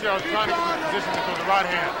time in his shell, trying to get in position to throw the right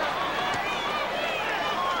hand.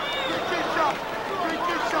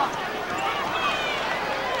 Some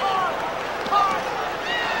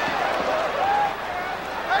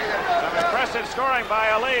impressive scoring by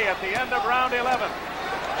Ali at the end of round 11.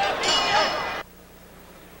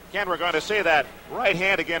 Again, we're going to see that right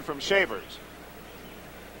hand again from Shavers.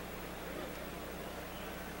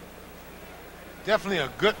 Definitely a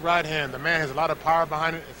good right hand. The man has a lot of power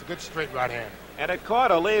behind it. It's a good straight right hand. And it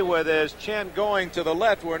caught Ali with his chin going to the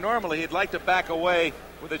left, where normally he'd like to back away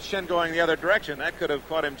with his chin going the other direction. That could have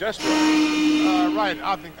caught him just right. Right.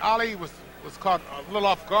 I think Ali was caught a little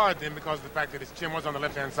off guard then because of the fact that his chin was on the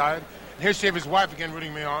left-hand side. And here's Shavers' wife again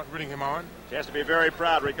rooting him on. She has to be very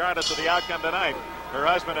proud, regardless of the outcome tonight. Her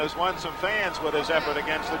husband has won some fans with his effort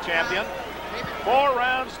against the champion. 4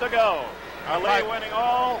 rounds to go. Ali winning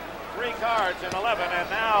all 3 cards in 11, and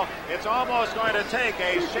now it's almost going to take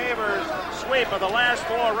a Shavers sweep of the last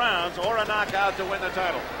 4 rounds or a knockout to win the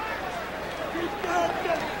title.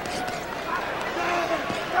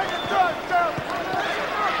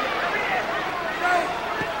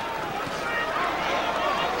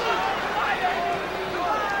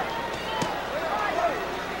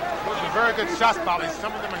 Very good shots, Polly.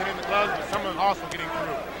 Some of them are hitting the gloves, but some of them also getting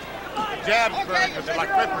through. The jab's very good. They're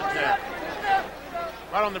like clipper jab.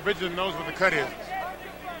 Right on the bridge of the nose where the cut is.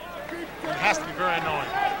 It has to be very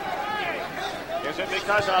annoying. Is it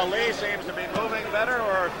because Ali seems to be moving better,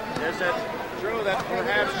 or is it true that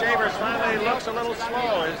perhaps Shavers finally looks a little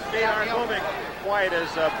slow? His feet aren't moving quite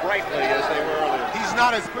as brightly as they were earlier. He's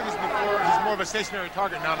not as quick as before. He's more of a stationary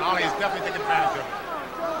target now, and Ali is definitely taking advantage of it.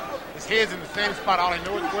 His head's in the same spot. Ali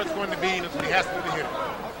knows where it's going to be, and that's what he has to do to hit it.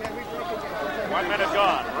 1 minute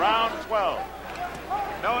gone. Round 12.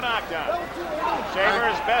 No knockdown.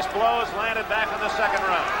 Shavers' best blows landed back in the second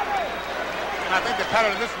round. And I think the pattern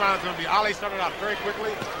of this round is going to be Ali started out very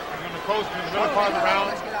quickly. He's going to coast in the middle part of the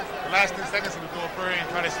round. The last 10 seconds, he's going to go furry and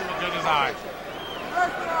try to see the judge's eyes.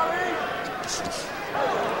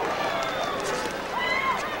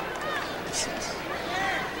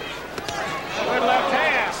 Good left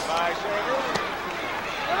hand by Shavers.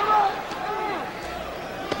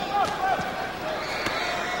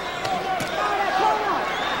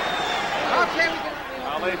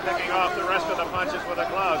 Ali picking off the rest of the punches with the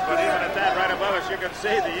gloves, but even at that right above us, you can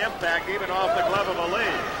see the impact even off the glove of Ali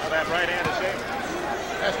of that right hand of Shavers.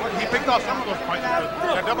 That's what he picked off some of those punches.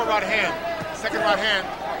 A double right hand, second right hand,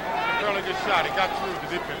 a fairly good shot. He got through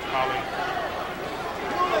the defense, Ali.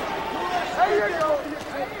 There you go.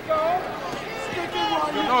 There you go.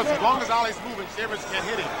 You notice as long as Ali's moving, Shavers can't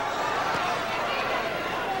hit him.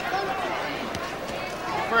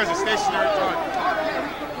 He prefers a stationary target.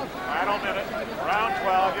 Final minute, round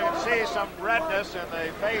 12. You can see some redness in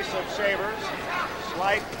the face of Shavers.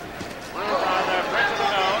 Slight bruise on the bridge of the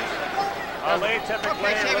nose. Ali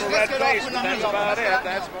typically a little red face, but that's about it.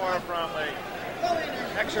 That's more from the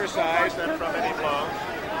exercise than from any blows.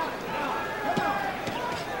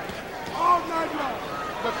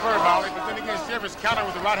 Good curve, Ali, but then again, Shavers countered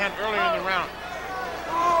with the right hand earlier in the round.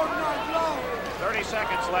 30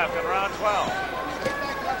 seconds left in round 12.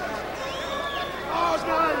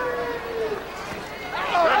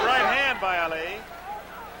 Good right hand by Ali.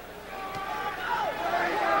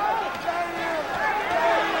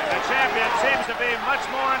 The champion seems to be much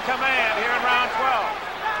more in command here in round 12.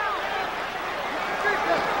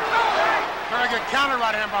 Very good counter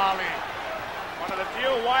right hand by Ali. One of the few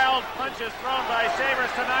wild punches thrown by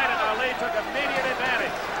Shavers tonight, and Ali took immediate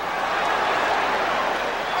advantage.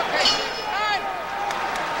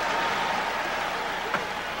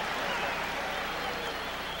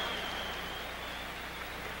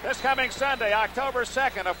 This coming Sunday, October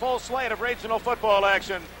 2nd, a full slate of regional football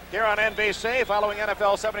action here on NBC following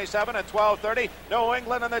NFL 77 at 12:30. New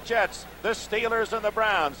England and the Jets, the Steelers and the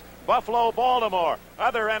Browns, Buffalo, Baltimore,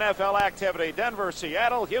 other NFL activity, Denver,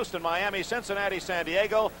 Seattle, Houston, Miami, Cincinnati, San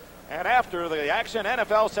Diego. And after the action,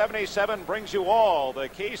 NFL 77 brings you all the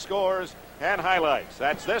key scores and highlights.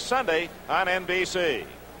 That's this Sunday on NBC.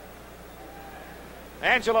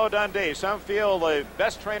 Angelo Dundee, some feel the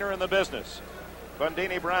best trainer in the business.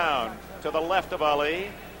 Bundini Brown to the left of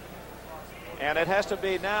Ali. And it has to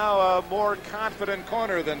be now a more confident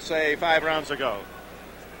corner than, say, 5 rounds ago.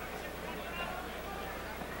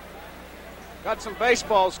 Got some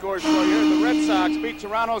baseball scores for you. The Red Sox beat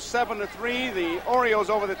Toronto 7-3. The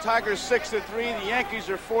Orioles over the Tigers 6-3. The Yankees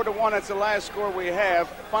are 4-1. That's the last score we have.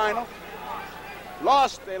 Final.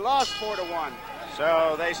 They lost 4-1.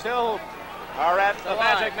 So they still are at the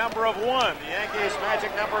magic number of 1. The Yankees'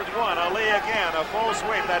 magic number is 1. Ali again, a full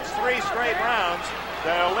sweep. That's 3 straight rounds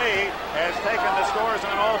that Ali has taken the scores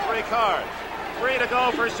on all 3 cards. 3 to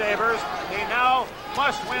go for Shavers. He now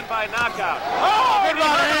must win by knockout. Oh, good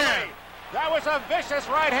right hand! That was a vicious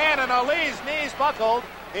right hand, and Ali's knees buckled.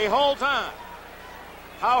 He holds on.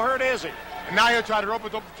 How hurt is he? And now he'll try to rope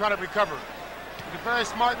it up to try to recover. He's a very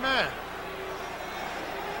smart man.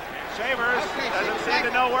 Shavers doesn't seem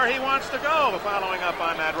to know where he wants to go following up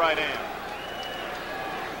on that right hand.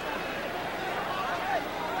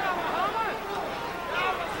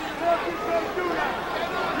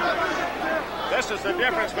 This is the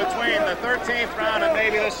difference between the 13th round and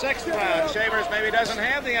maybe the 6th round. Shavers maybe doesn't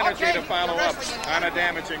have the energy to follow up on a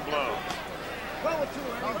damaging blow.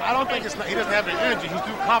 I don't think he doesn't have the energy. He's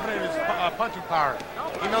too confident in his punching power.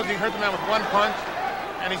 He knows he hurt the man with 1 punch,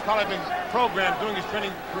 and he's probably been programmed doing his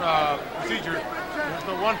training procedure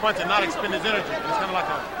for 1 punch and not expend his energy. It's kind of like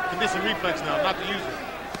a conditioned reflex now, not to use it.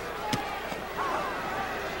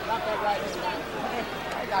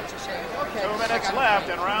 I got you, Shane. Okay. 2 minutes left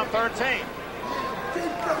in round 13.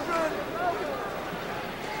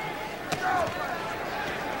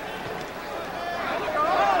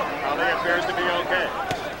 Ali appears to be okay.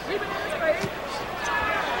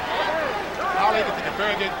 Ali can take a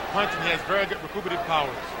very good punch, and he has very good recuperative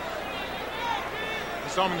powers. We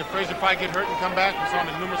saw him in the Frazier fight get hurt and come back. We saw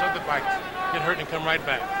him in numerous other fights get hurt and come right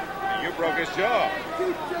back. And you broke his jaw.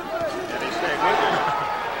 And he stayed with you.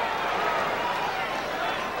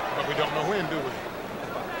 But we don't know when, do we?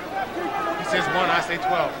 He says 1, I say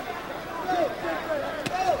 12.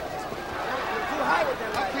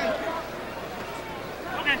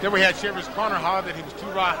 Then we had Shavers' corner holler that he was too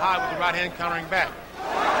high with the right hand countering back.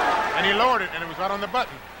 And he lowered it, and it was right on the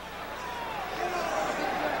button.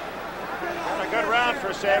 A good round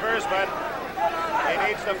for Shavers, but he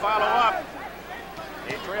needs to follow up.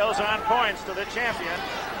 He trails on points to the champion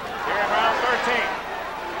here in round 13.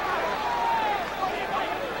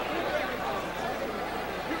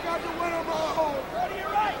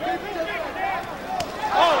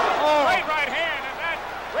 Oh, great right hand, and that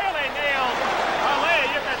really nailed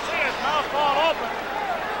Ali. You can see his mouth fall open.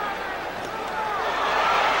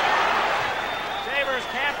 Shavers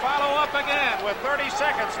can't follow up again with 30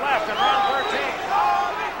 seconds left in round 13.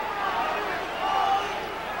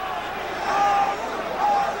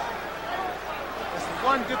 That's the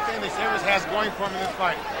one good thing that Shavers has going for him in this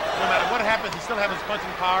fight. No matter what happens, he still has his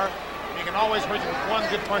punching power. He can always hurt you with one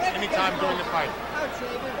good punch anytime during the fight.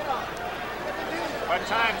 But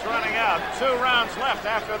time's running out. 2 rounds left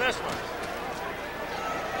after this one.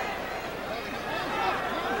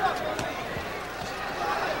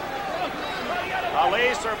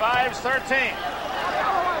 Ali survives 13.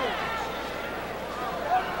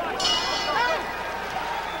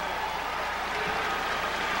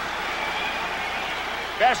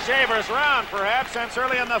 Best Shavers round, perhaps, since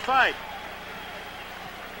early in the fight.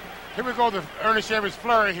 Here we go, the Earnie Shavers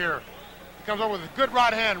flurry here. He comes over with a good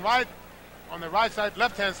right hand, right on the right side,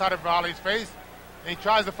 left-hand side of Ali's face, and he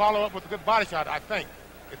tries to follow up with a good body shot, I think.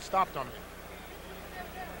 It stopped on me.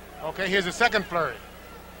 Okay, here's the second flurry.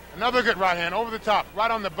 Another good right hand over the top,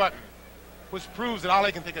 right on the button, which proves that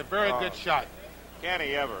Ali can take a very good shot. Can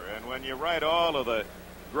he ever? And when you write all of the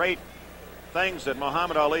great things that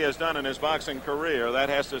Muhammad Ali has done in his boxing career, that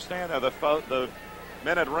has to stand there. The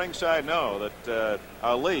men at ringside know that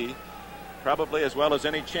Ali, probably as well as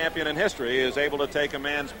any champion in history, is able to take a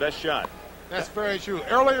man's best shot. That's very true.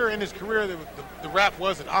 Earlier in his career, the rap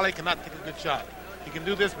was that Ali cannot take a good shot. He can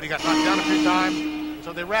do this, but he got knocked down a few times,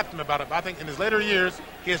 so they rapped him about it. But I think in his later years,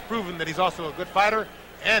 he has proven that he's also a good fighter,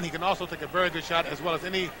 and he can also take a very good shot, as well as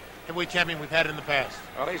any heavyweight champion we've had in the past.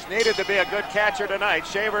 Well, he's needed to be a good catcher tonight.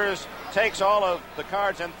 Shavers takes all of the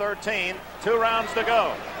cards in 13. 2 rounds to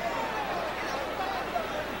go.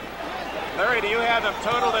 Larry, do you have them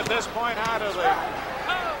totaled at this point? How do the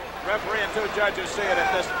referee and 2 judges see it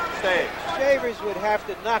at this stage? Shavers would have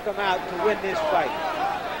to knock him out to win this fight.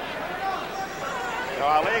 So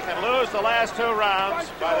Ali can lose the last 2 rounds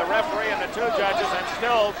by the referee and the 2 judges and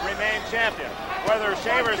still remain champion. Whether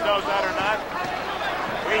Shavers knows that or not,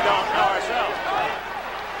 we don't know ourselves. But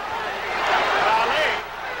Ali,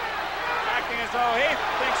 acting as though he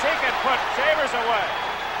thinks he can put Shavers away.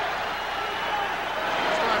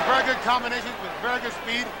 Very good combinations with very good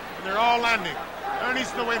speed, and they're all landing. Earnie's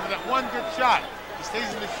still waiting for that one good shot. He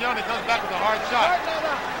stays in the shell and he comes back with a hard shot.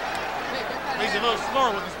 He's a little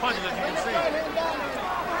slower with his punches, as you can see.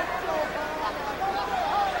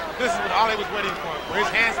 This is what Ali was waiting for his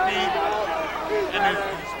hand speed and his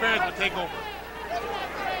experience would take over.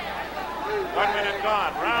 1 minute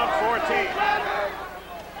gone, round 14.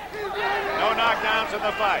 No knockdowns in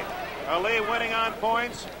the fight. Ali winning on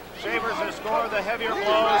points. Shavers has scored the heavier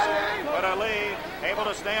blows, but Ali able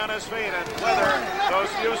to stay on his feet and weather those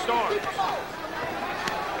few storms.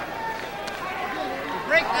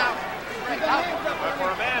 Break now. Break out. But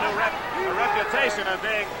for a man who had a reputation of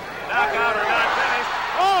being knockout or not finished,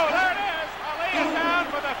 oh, there it is! Ali is down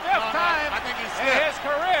for the 5th time in his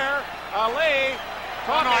career. Ali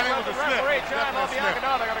talking with the referee, John Lobianco.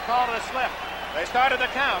 No, they're going to call it a slip. They started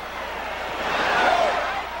the count.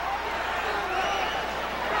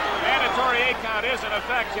 Mandatory 8 count is in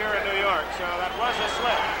effect here in New York, so that was a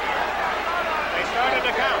slip. They started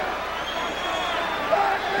the count.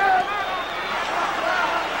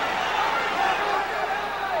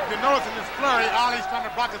 You notice in this flurry, Ali's trying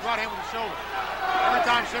to block his right hand with his shoulder. Every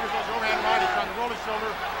time Shavers goes overhand right, he's trying to roll his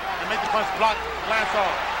shoulder and make the punch block, glance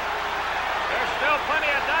off. There's still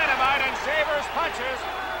plenty of dynamite in Shavers' punches.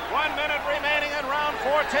 1 minute remaining in round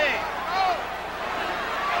 14.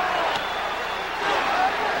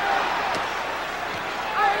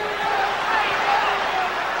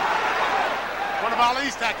 One of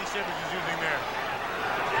Ali's tactics Shavers is using there.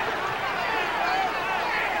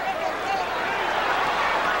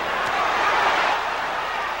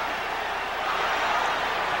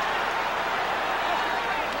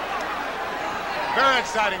 Very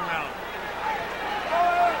exciting round.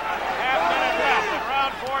 Half minute left in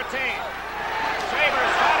round 14.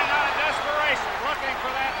 Shavers fighting out of desperation, looking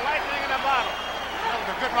for that lightning in a bottle. That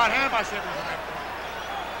was a good right hand by Shavers on that point.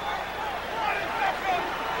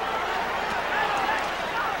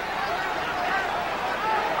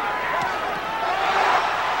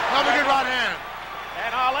 Another good right hand.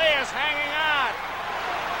 And Ali is hanging on.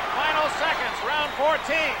 Final seconds, round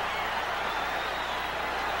 14.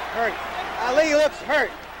 Hurt. Ali looks hurt.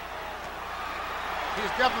 He's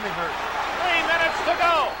definitely hurt. 3 minutes to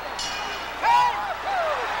go.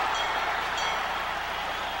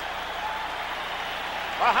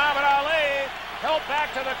 Muhammad Ali helped back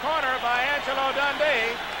to the corner by Angelo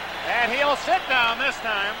Dundee, and he'll sit down this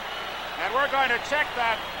time. And we're going to check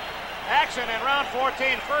that action in round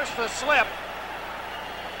 14. First, the slip.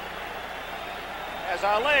 As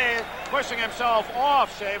Ali, pushing himself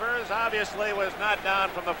off Shavers, obviously was not down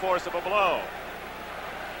from the force of a blow.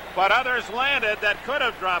 But others landed that could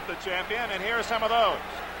have dropped the champion, and here are some of those.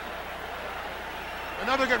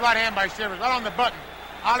 Another good right hand by Shavers, right on the button.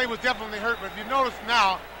 Ali was definitely hurt, but if you notice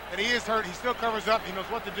now that he is hurt, he still covers up. He knows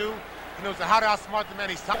what to do. He knows how to outsmart the man.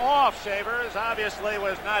 He's off Shavers, obviously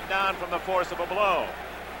was not down from the force of a blow.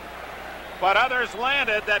 But others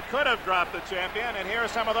landed that could have dropped the champion, and here are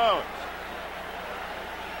some of those.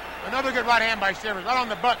 Another good right hand by Shavers, right on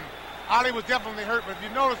the button. Ali was definitely hurt, but if you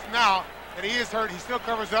notice now that he is hurt, he still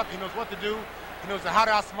covers up. He knows what to do. He knows how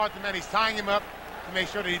to outsmart the man. He's tying him up to make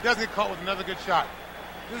sure that he doesn't get caught with another good shot.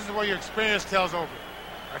 This is where your experience tells over,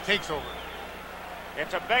 or takes over.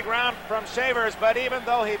 It's a big round from Shavers, but even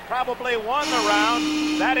though he probably won the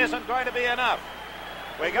round, that isn't going to be enough.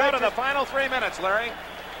 We go to the final 3 minutes, Larry.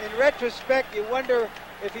 In retrospect, you wonder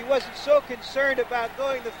if he wasn't so concerned about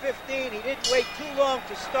going to 15, he didn't wait too long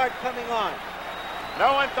to start coming on.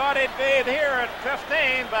 No one thought he'd be here at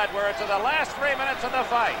 15, but we're to the last 3 minutes of the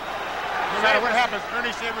fight. No matter what happens,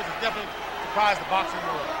 Earnie Shavers is definitely surprised the boxing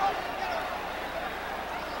world.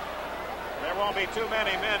 There won't be too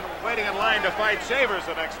many men waiting in line to fight Shavers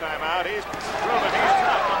the next time out. He's proven he's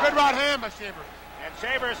tough. Good right hand by Shavers. And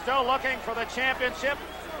Shavers still looking for the championship.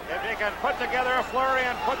 If he can put together a flurry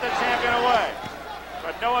and put the champion away.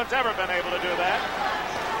 But no one's ever been able to do that.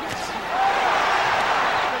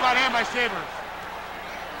 Good right hand by Shavers.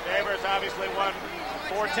 Shavers obviously won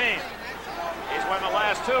 14. He's won the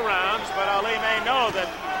last 2 rounds, but Ali may know that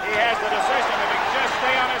he has the decision if he can just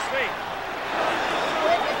stay on his feet.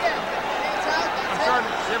 I'm sure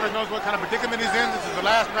Shavers knows what kind of predicament he's in. This is the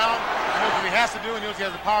last round. He knows what he has to do. He knows he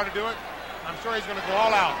has the power to do it. I'm sure he's going to go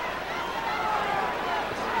all out.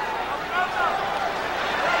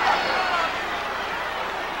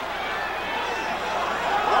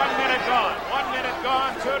 Gone. 1 minute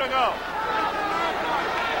gone, 2 to go.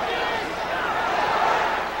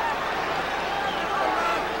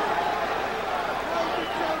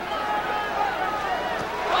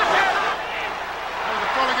 That was a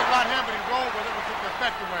fairly good right hand, but he rolled with it and took the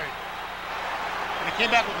effect away. And he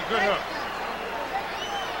came back with a good hook.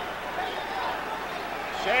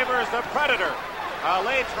 Shavers the Predator.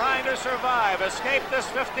 Ali trying to survive, escape this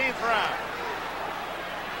 15th round.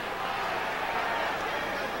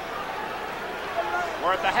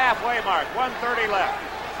 We're at the halfway mark, 1:30 left.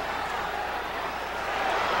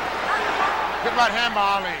 Good right hand by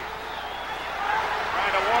Ali.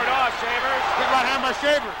 Trying to ward off Shavers. Good right hand by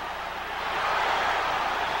Shavers.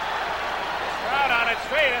 Crowd on its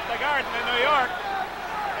feet at the Garden in New York.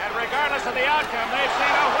 And regardless of the outcome, they've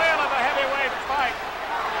seen a whale of a heavyweight fight.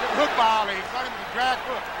 Good hook by Ali. He got him with a drag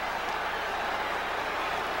hook.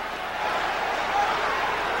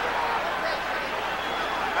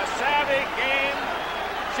 A savvy game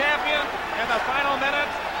champion in the final minute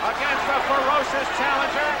against a ferocious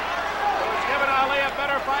challenger who's given Ali a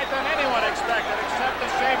better fight than anyone expected except the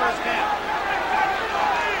Shavers camp.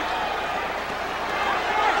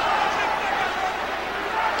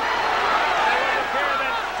 It would appear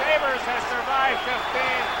that Shavers has survived 15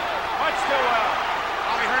 much too well.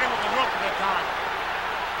 Ali hurt him with the hook at that time.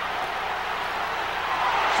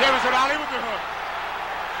 Shavers hit Ali with the hook.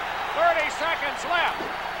 30 seconds left.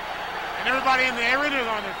 And everybody in the arena is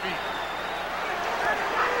on their feet.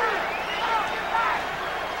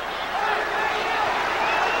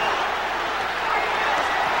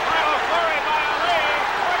 Final flurry by Ali.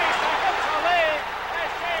 20 seconds. Ali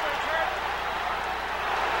has Shavers hurt.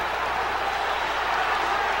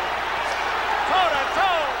 Toe to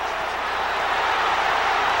toe.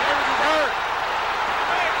 Shavers is hurt.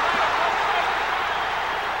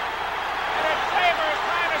 And it's Shavers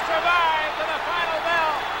trying to survive to the final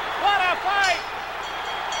bell. What a fight!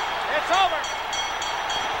 It's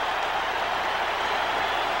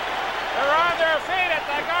feet at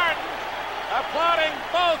the Garden, applauding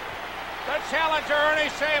both the challenger Ernie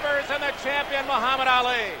Shavers and the champion Muhammad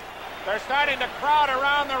Ali. They're starting to crowd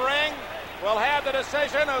around the ring. We'll have the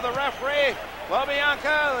decision of the referee,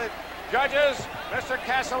 LoBianca, the judges, Mr.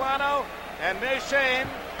 Castellano and Ms. Shane.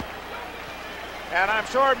 And I'm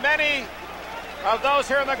sure many of those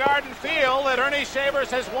here in the Garden feel that Ernie Shavers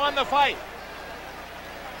has won the fight.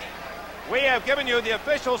 We have given you the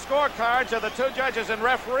official scorecards of the two judges and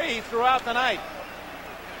referee throughout the night.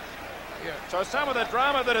 Yeah. So some of the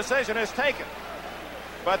drama of the decision is taken.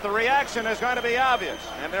 But the reaction is going to be obvious.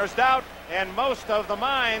 And there's doubt in most of the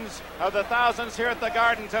minds of the thousands here at the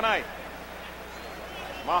Garden tonight.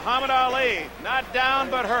 Muhammad Ali, not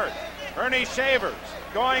down but hurt. Ernie Shavers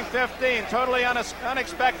going 15, totally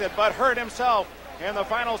unexpected, but hurt himself in the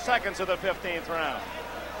final seconds of the 15th round.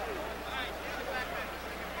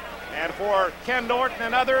 And for Ken Norton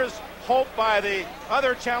and others, hope by the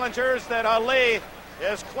other challengers that Ali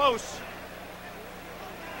is close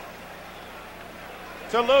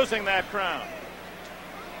to losing that crown.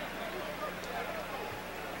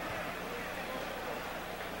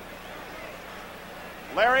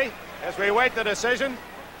 Larry, as we wait the decision,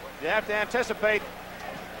 you have to anticipate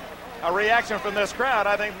a reaction from this crowd.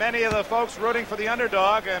 I think many of the folks rooting for the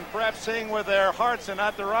underdog and perhaps seeing with their hearts and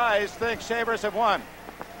not their eyes think Shavers have won.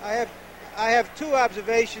 I have two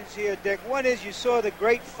observations here, Dick. One is you saw the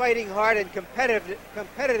great fighting heart and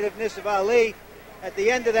competitiveness of Ali at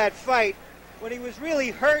the end of that fight. When he was really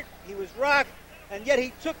hurt, he was rocked, and yet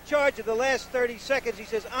he took charge of the last 30 seconds. He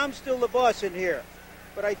says, I'm still the boss in here.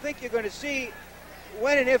 But I think you're going to see,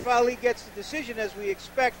 when and if Ali gets the decision as we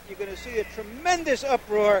expect, you're going to see a tremendous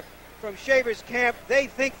uproar from Shavers' camp. They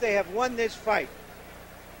think they have won this fight.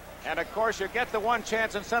 And of course, you get the one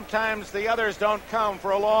chance, and sometimes the others don't come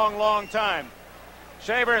for a long, long time.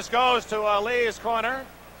 Shavers goes to Ali's corner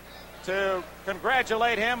to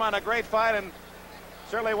congratulate him on a great fight, and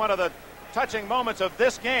certainly one of the touching moments of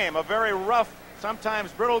this game, a very rough,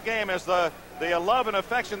 sometimes brutal game, is the love and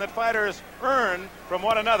affection that fighters earn from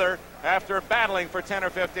one another after battling for 10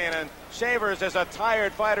 or 15. And Shavers is a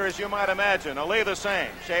tired fighter, as you might imagine. Ali the same.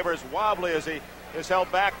 Shavers wobbly as he is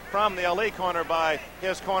held back from the Ali corner by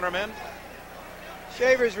his cornermen.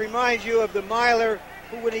 Shavers reminds you of the miler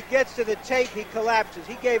who, when he gets to the tape, he collapses.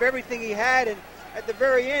 He gave everything he had, and at the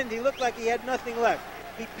very end, he looked like he had nothing left.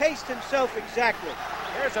 He paced himself exactly.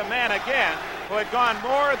 Here's a man again who had gone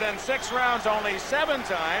more than 6 rounds only 7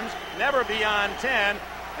 times, never beyond 10,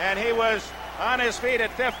 and he was on his feet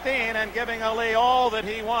at 15 and giving Ali all that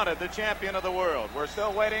he wanted, the champion of the world. We're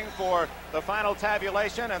still waiting for the final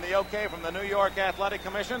tabulation and the okay from the New York Athletic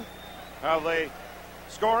Commission of the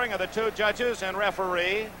scoring of the two judges and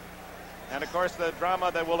referee. And, of course, the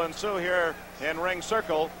drama that will ensue here in Ring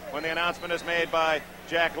Circle when the announcement is made by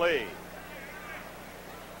Jack Lee.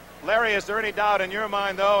 Larry, is there any doubt in your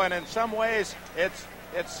mind, though, and in some ways it's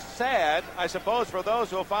sad, I suppose, for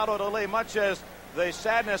those who have followed Ali, much as the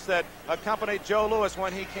sadness that accompanied Joe Louis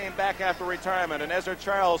when he came back after retirement, and Ezra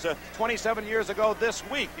Charles 27 years ago this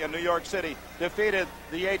week in New York City defeated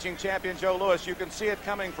the aging champion Joe Louis. You can see it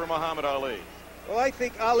coming for Muhammad Ali. Well, I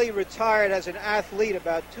think Ali retired as an athlete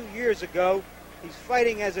about 2 years ago. He's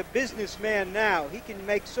fighting as a businessman now. He can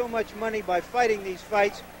make so much money by fighting these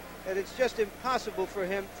fights that it's just impossible for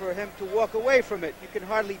him to walk away from it. You can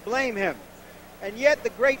hardly blame him. And yet the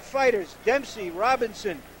great fighters, Dempsey,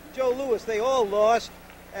 Robinson, Joe Louis, they all lost,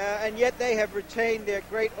 and yet they have retained their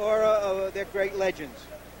great aura of their great legends.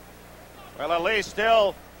 Well, Ali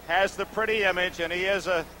still has the pretty image, and he is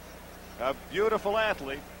a beautiful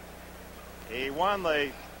athlete. He won the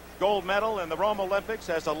gold medal in the Rome Olympics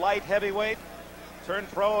as a light heavyweight,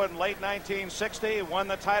 turned pro in late 1960, won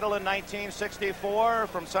the title in 1964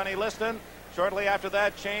 from Sonny Liston. Shortly after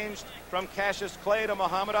that, changed from Cassius Clay to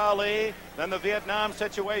Muhammad Ali. Then the Vietnam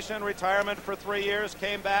situation, retirement for 3 years,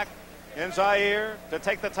 came back in Zaire to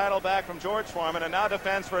take the title back from George Foreman, and now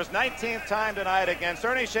defends for his 19th time tonight against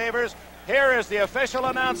Ernie Shavers. Here is the official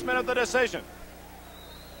announcement of the decision.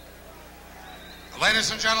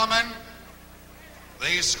 Ladies and gentlemen,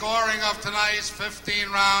 the scoring of tonight's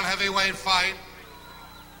 15-round heavyweight fight.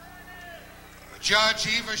 Judge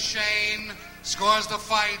Eva Shane scores the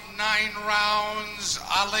fight 9 rounds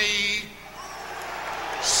Ali,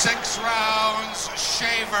 6 rounds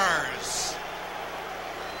Shavers.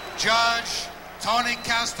 Judge Tony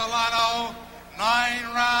Castellano, 9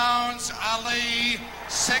 rounds Ali,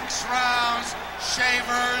 6 rounds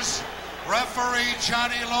Shavers. Referee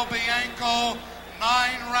Johnny LoBianca,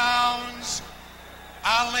 9 rounds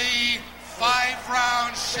Ali, 5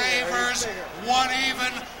 rounds Shavers, 1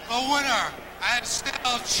 even. The winner and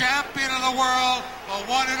still champion of the world, the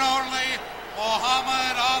one and only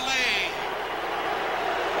Muhammad Ali.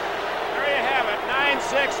 There you have it,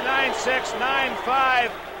 9-6, 9-6,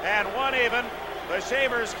 9-5, and 1 even. The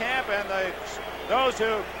Shavers camp and those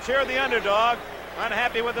who cheer the underdog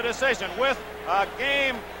unhappy with the decision. With a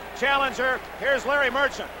game challenger, here's Larry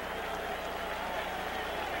Merchant.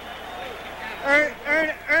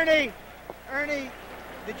 Ernie,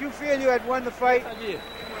 did you feel you had won the fight? I did.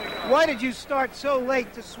 Why did you start so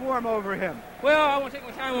late to swarm over him? Well, I want to take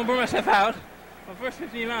my time. I want to burn myself out. My first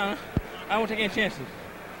 15 rounds, I won't take any chances.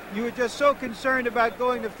 You were just so concerned about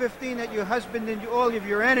going to 15 that you husbanded all of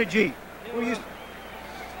your energy.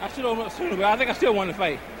 I should have won sooner, but I think I still won the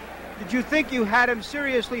fight. Did you think you had him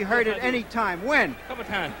seriously hurt at any time? When? A couple of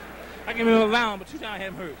times. I can remember a round, but 2 times I had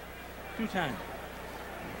him hurt. 2 times.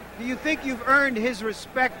 Do you think you've earned his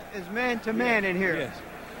respect as man-to-man in here? Yes,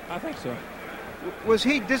 I think so. Was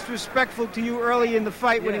he disrespectful to you early in the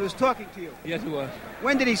fight when he was talking to you? Yes, he was.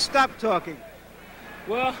 When did he stop talking?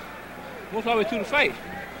 Well, most of the way through the fight.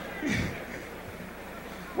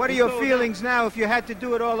 What are your feelings now if you had to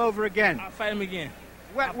do it all over again? I'll fight him again.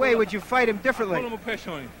 What way would you fight him differently? Put a little more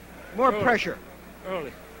pressure on him. More pressure.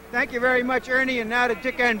 Early. Thank you very much, Ernie, and now to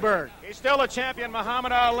Dick Enberg. He's still a champion,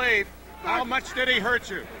 Muhammad Ali. How much did he hurt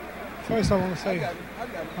you? First, I want to say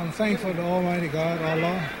I'm thankful to Almighty God,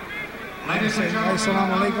 Allah. I want to say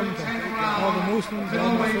Assalamu alaikum to all the Muslims,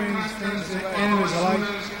 all my friends, enemies alike.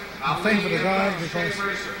 I'm thankful to God because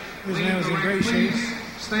this man was in great shape.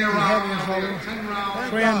 He's happy and trouble.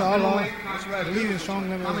 Praying to Allah, believing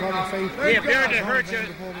strongly in his loving faith. He appeared to hurt you.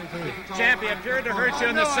 Champion appeared to hurt you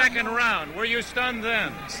in the second round. Were you stunned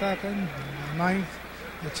then? Second, ninth,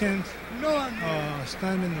 the 10th,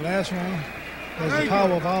 stunned in the last round. There's the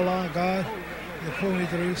power of Allah, God, that pulled me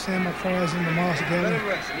through, saying my prayers in the mosque together,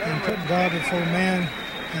 and put God before man,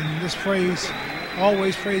 and this praise,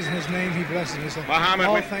 always praising his name, he blesses me. So Muhammad,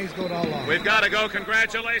 all thanks go to Allah. We've got to go.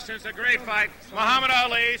 Congratulations, a great fight. Muhammad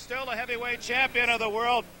Ali, still the heavyweight champion of the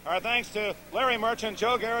world. Our thanks to Larry Merchant,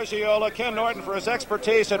 Joe Garagiola, Ken Norton for his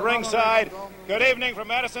expertise at ringside. Good evening from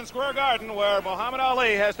Madison Square Garden, where Muhammad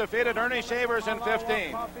Ali has defeated Ernie Shavers in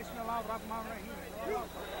 15.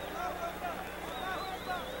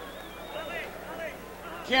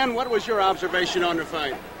 Ken, what was your observation on the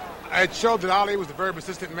fight? It showed that Ali was a very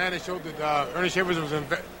persistent man. It showed that Ernie Shavers was in.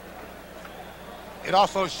 It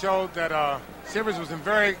also showed that Shavers was in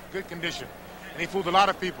very good condition, and he fooled a lot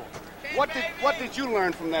of people. What did you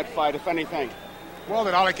learn from that fight, if anything? Well,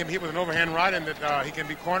 that Ali can be hit with an overhand right, and that he can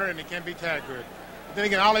be cornered and he can be tagged good. But then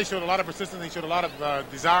again, Ali showed a lot of persistence. He showed a lot of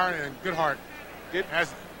desire and good heart.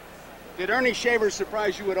 Did Ernie Shavers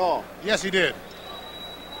surprise you at all? Yes, he did.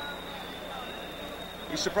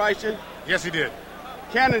 He surprised you? Yes, he did.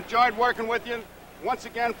 Ken, enjoyed working with you. Once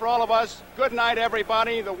again, for all of us, good night,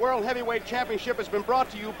 everybody. The World Heavyweight Championship has been brought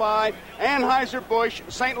to you by Anheuser-Busch,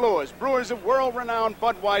 St. Louis, brewers of world-renowned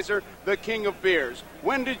Budweiser, the king of beers.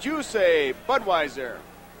 When did you say Budweiser?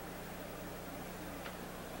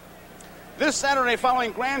 This Saturday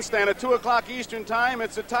following Grandstand at 2 o'clock Eastern Time,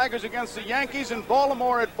 it's the Tigers against the Yankees in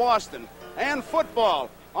Baltimore at Boston. And football.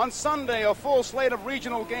 On Sunday, a full slate of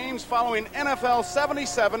regional games following NFL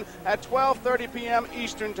 77 at 12:30 p.m.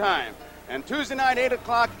 Eastern Time. And Tuesday night, 8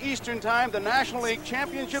 o'clock Eastern Time, the National League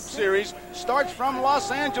Championship Series starts from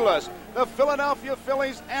Los Angeles. The Philadelphia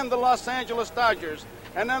Phillies and the Los Angeles Dodgers.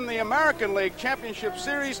 And then the American League Championship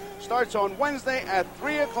Series starts on Wednesday at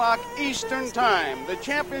 3 o'clock Eastern Time. The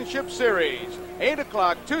Championship Series, 8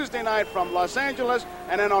 o'clock Tuesday night from Los Angeles,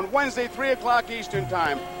 and then on Wednesday, 3 o'clock Eastern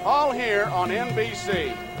Time. All here on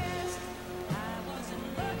NBC.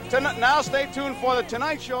 Now stay tuned for The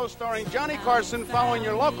Tonight Show starring Johnny Carson, following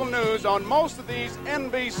your local news on most of these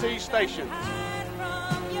NBC stations.